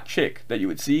traditional hot chick that you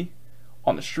would see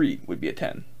on the street would be a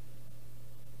 10.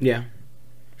 Yeah.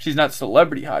 She's not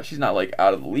celebrity hot. She's not like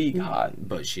out of the league hot.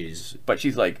 But she's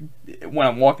like, when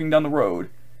I'm walking down the road,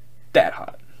 that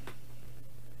hot.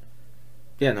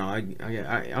 yeah. No,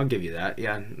 I'll give you that.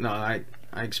 Yeah. No,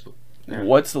 yeah.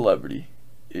 What celebrity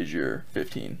is your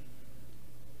 15?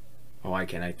 Oh, why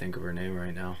can't I think of her name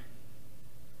right now?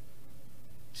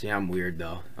 See, I'm weird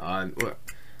though.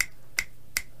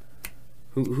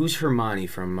 Who's Hermione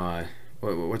from?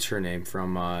 What's her name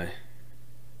from?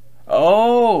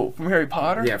 Oh, from Harry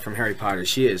Potter? Yeah, from Harry Potter.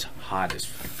 She is hot as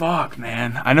Fuck,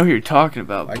 man. I know who you're talking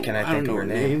about. Why can't I don't think of know her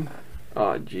name?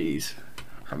 Oh, jeez.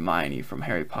 Hermione from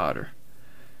Harry Potter.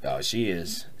 Oh, she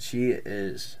is.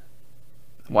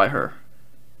 Why her?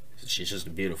 She's just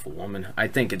a beautiful woman. I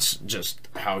think it's just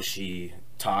how she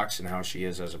talks and how she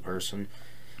is as a person.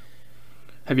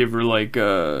 Have you ever like?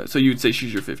 So you would say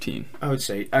she's your 15? I would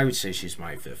say she's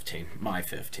my 15. My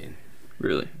 15.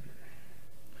 Really?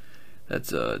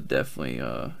 That's definitely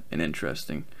an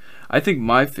interesting. I think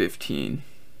my 15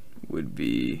 would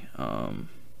be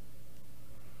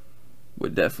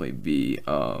would definitely be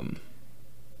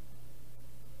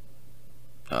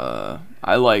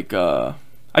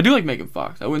I do like Megan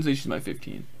Fox. I wouldn't say she's my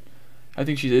 15. I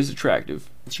think she is attractive.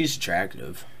 She's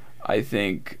attractive. I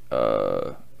think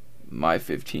my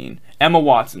 15, Emma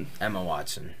Watson. Emma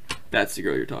Watson. That's the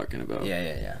girl you're talking about.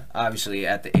 Yeah. Obviously,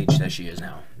 at the age that she is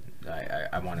now.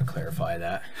 I want to clarify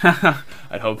that.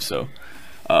 I'd hope so.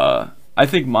 I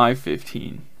think my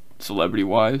 15,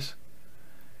 celebrity-wise,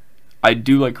 I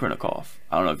do like Krinikov.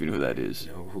 I don't know if you know who that is.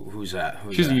 Who's that?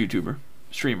 She's a YouTuber,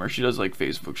 streamer. She does like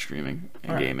Facebook streaming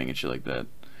and gaming and shit like that.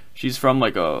 She's from a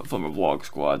vlog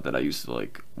squad that I used to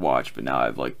like watch, but now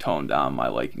I've like toned down my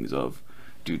likings of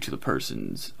due to the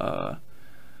person's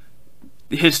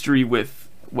history with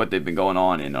what they've been going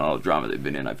on and all the drama they've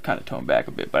been in. I've kind of toned back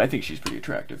a bit, but I think she's pretty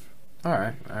attractive. All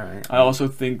right. I also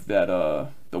think that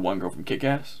the one girl from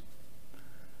Kick-Ass.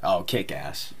 Oh,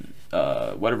 Kick-Ass.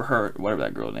 Whatever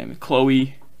that girl's name is,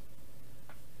 Chloe.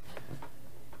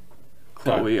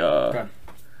 Chloe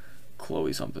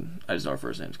something. I just know her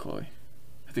first name's Chloe.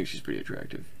 I think she's pretty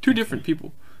attractive. Two different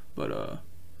people, but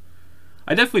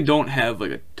I definitely don't have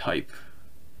like a type.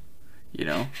 You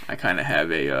know, I kind of have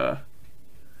a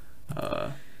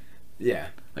yeah.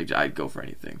 Like I'd go for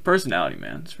anything. Personality,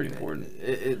 man, it's pretty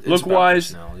important. Look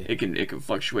wise, it can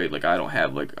fluctuate. Like I don't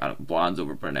have blondes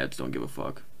over brunettes. Don't give a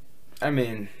fuck. I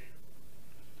mean,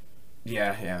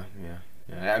 yeah.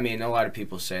 I mean, a lot of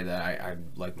people say that I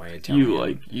like my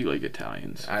Italian. You like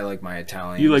Italians. I like my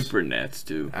Italians. You like brunettes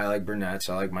too. I like brunettes.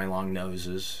 I like my long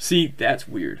noses. See, that's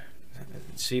weird.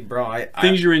 See, bro,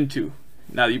 things you're into.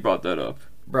 Now that you brought that up,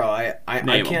 bro, I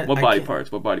name can't. Them. What body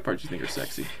parts? What body parts do you think are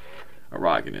sexy?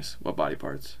 Erogenous. What body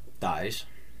parts? Thighs.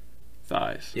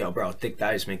 Yo, bro, thick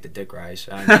thighs make the dick rise.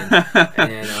 I mean,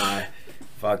 and then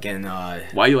fucking.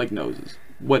 Why you like noses?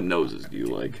 What noses do you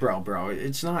like? Bro,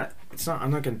 it's not.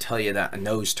 I'm not gonna tell you that a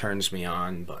nose turns me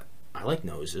on, but I like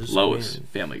noses. Lois,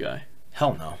 Family Guy.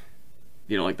 Hell no.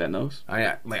 You don't like that nose?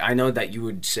 I know that you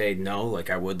would say no, like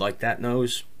I would like that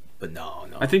nose, but no.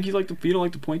 I think you don't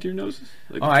like the pointier noses.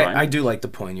 Like I do like the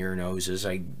pointier noses.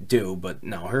 I do, but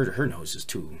no, her nose is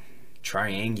too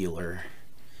triangular.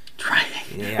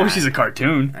 Yeah. Well, she's a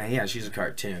cartoon. Yeah, she's a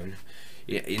cartoon.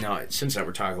 Yeah, you know, since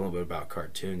we're talking a little bit about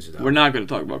cartoons, though. We're not going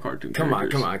to talk about cartoon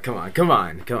characters. Come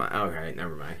on. Okay,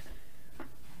 never mind.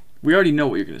 We already know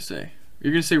what you're going to say.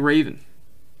 You're going to say Raven.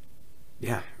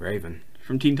 Yeah, Raven.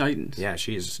 From Teen Titans. Yeah,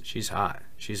 she's hot.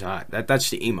 She's hot.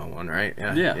 That's the emo one, right?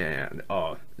 Yeah.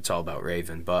 Oh, it's all about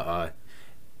Raven. But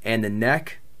and the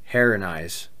neck, hair, and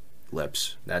eyes,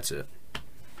 lips. That's it.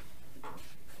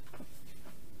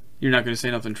 You're not going to say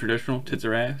nothing traditional? Tits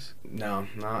or ass? No.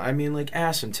 I mean, like,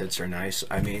 ass and tits are nice.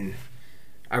 I mean,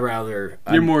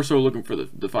 You're more so looking for the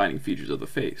defining features of the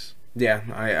face. Yeah,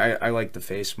 I like the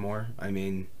face more. I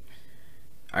mean,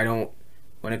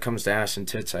 when it comes to ass and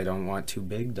tits, I don't want too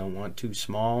big, don't want too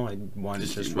small. I want it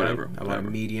just whatever. Right. I want a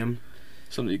medium.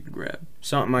 Something you could grab.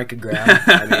 Something I could grab.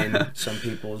 I mean, some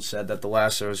people said that the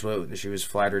lasso she was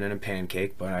flatter than a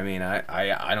pancake, but I mean,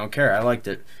 I don't care. I liked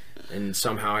it. And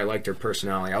somehow I liked her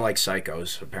personality. I like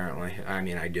psychos, apparently. I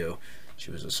mean, I do.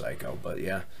 She was a psycho, but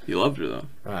yeah. You loved her, though.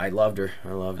 I loved her.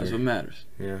 That's what matters.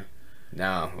 Yeah.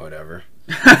 No, whatever.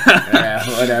 Yeah,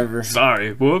 whatever.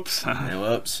 Sorry. Whoops. Yeah,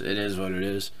 whoops. It is what it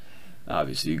is.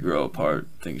 Obviously, you grow apart.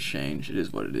 Things change. It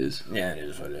is what it is. Yeah, it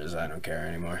is what it is. I don't care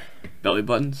anymore. Belly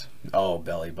buttons? Oh,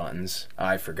 belly buttons.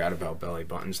 I forgot about belly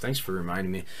buttons. Thanks for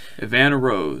reminding me. Ivana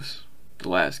Rose the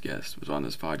last guest, was on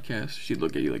this podcast, she'd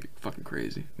look at you like fucking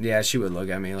crazy. Yeah, she would look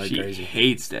at me like crazy. She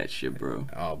hates that shit, bro.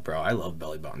 Oh, bro, I love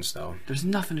belly buttons, though. There's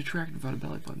nothing attractive about a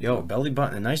belly button. Yo, belly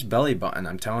button, a nice belly button,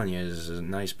 I'm telling you, is a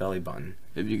nice belly button.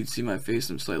 If you could see my face,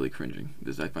 I'm slightly cringing,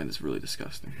 because I find this really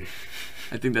disgusting.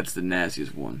 I think that's the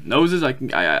nastiest one. Noses, I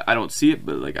don't see it,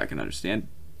 but like I can understand.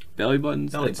 Belly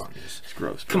buttons? Belly buttons. It's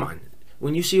gross, bro. Come on.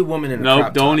 When you see a woman in a crop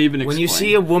top... don't even explain. When you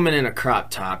see a woman in a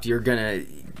crop top, you're gonna...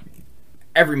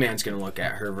 Every man's gonna look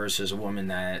at her versus a woman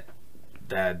that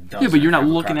doesn't. Yeah, but you're not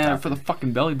looking at her for the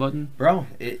fucking belly button. Bro,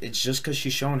 it's just because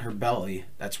she's showing her belly.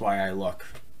 That's why I look.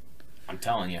 I'm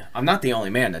telling you. I'm not the only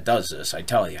man that does this. I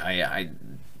tell you.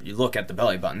 You look at the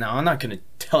belly button. Now, I'm not going to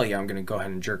tell you I'm going to go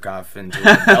ahead and jerk off into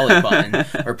her belly button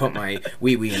or put my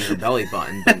wee-wee in her belly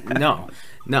button. But no,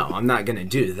 I'm not going to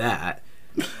do that.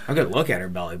 I'm going to look at her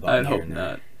belly button. I hope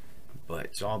not. But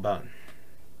it's all about...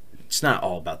 It's not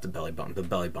all about the belly button. The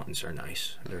belly buttons are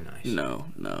nice. They're nice. No.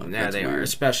 Yeah, they are.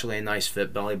 Especially a nice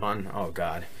fit belly button. Oh,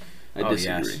 God. I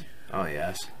disagree. Yes. Oh,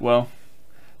 yes. Well,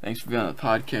 thanks for being on the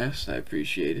podcast. I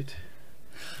appreciate it.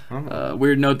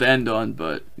 Weird note to end on,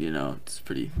 but, you know, it's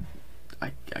pretty...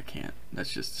 I can't.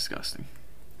 That's just disgusting.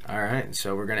 All right,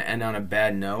 so we're going to end on a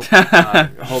bad note.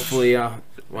 Hopefully,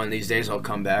 one of these days I'll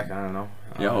come back. I don't know.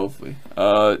 Yeah, hopefully.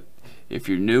 If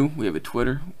you're new, we have a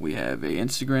Twitter. We have a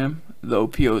Instagram, the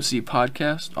OPOC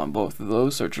Podcast. On both of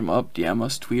those, search them up, DM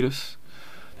us, tweet us.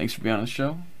 Thanks for being on the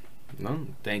show. No,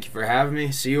 thank you for having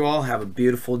me. See you all. Have a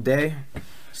beautiful day.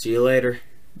 See you later.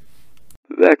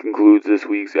 That concludes this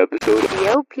week's episode of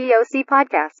The OPOC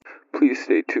Podcast. Please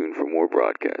stay tuned for more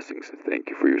broadcastings. Thank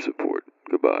you for your support.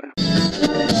 Goodbye.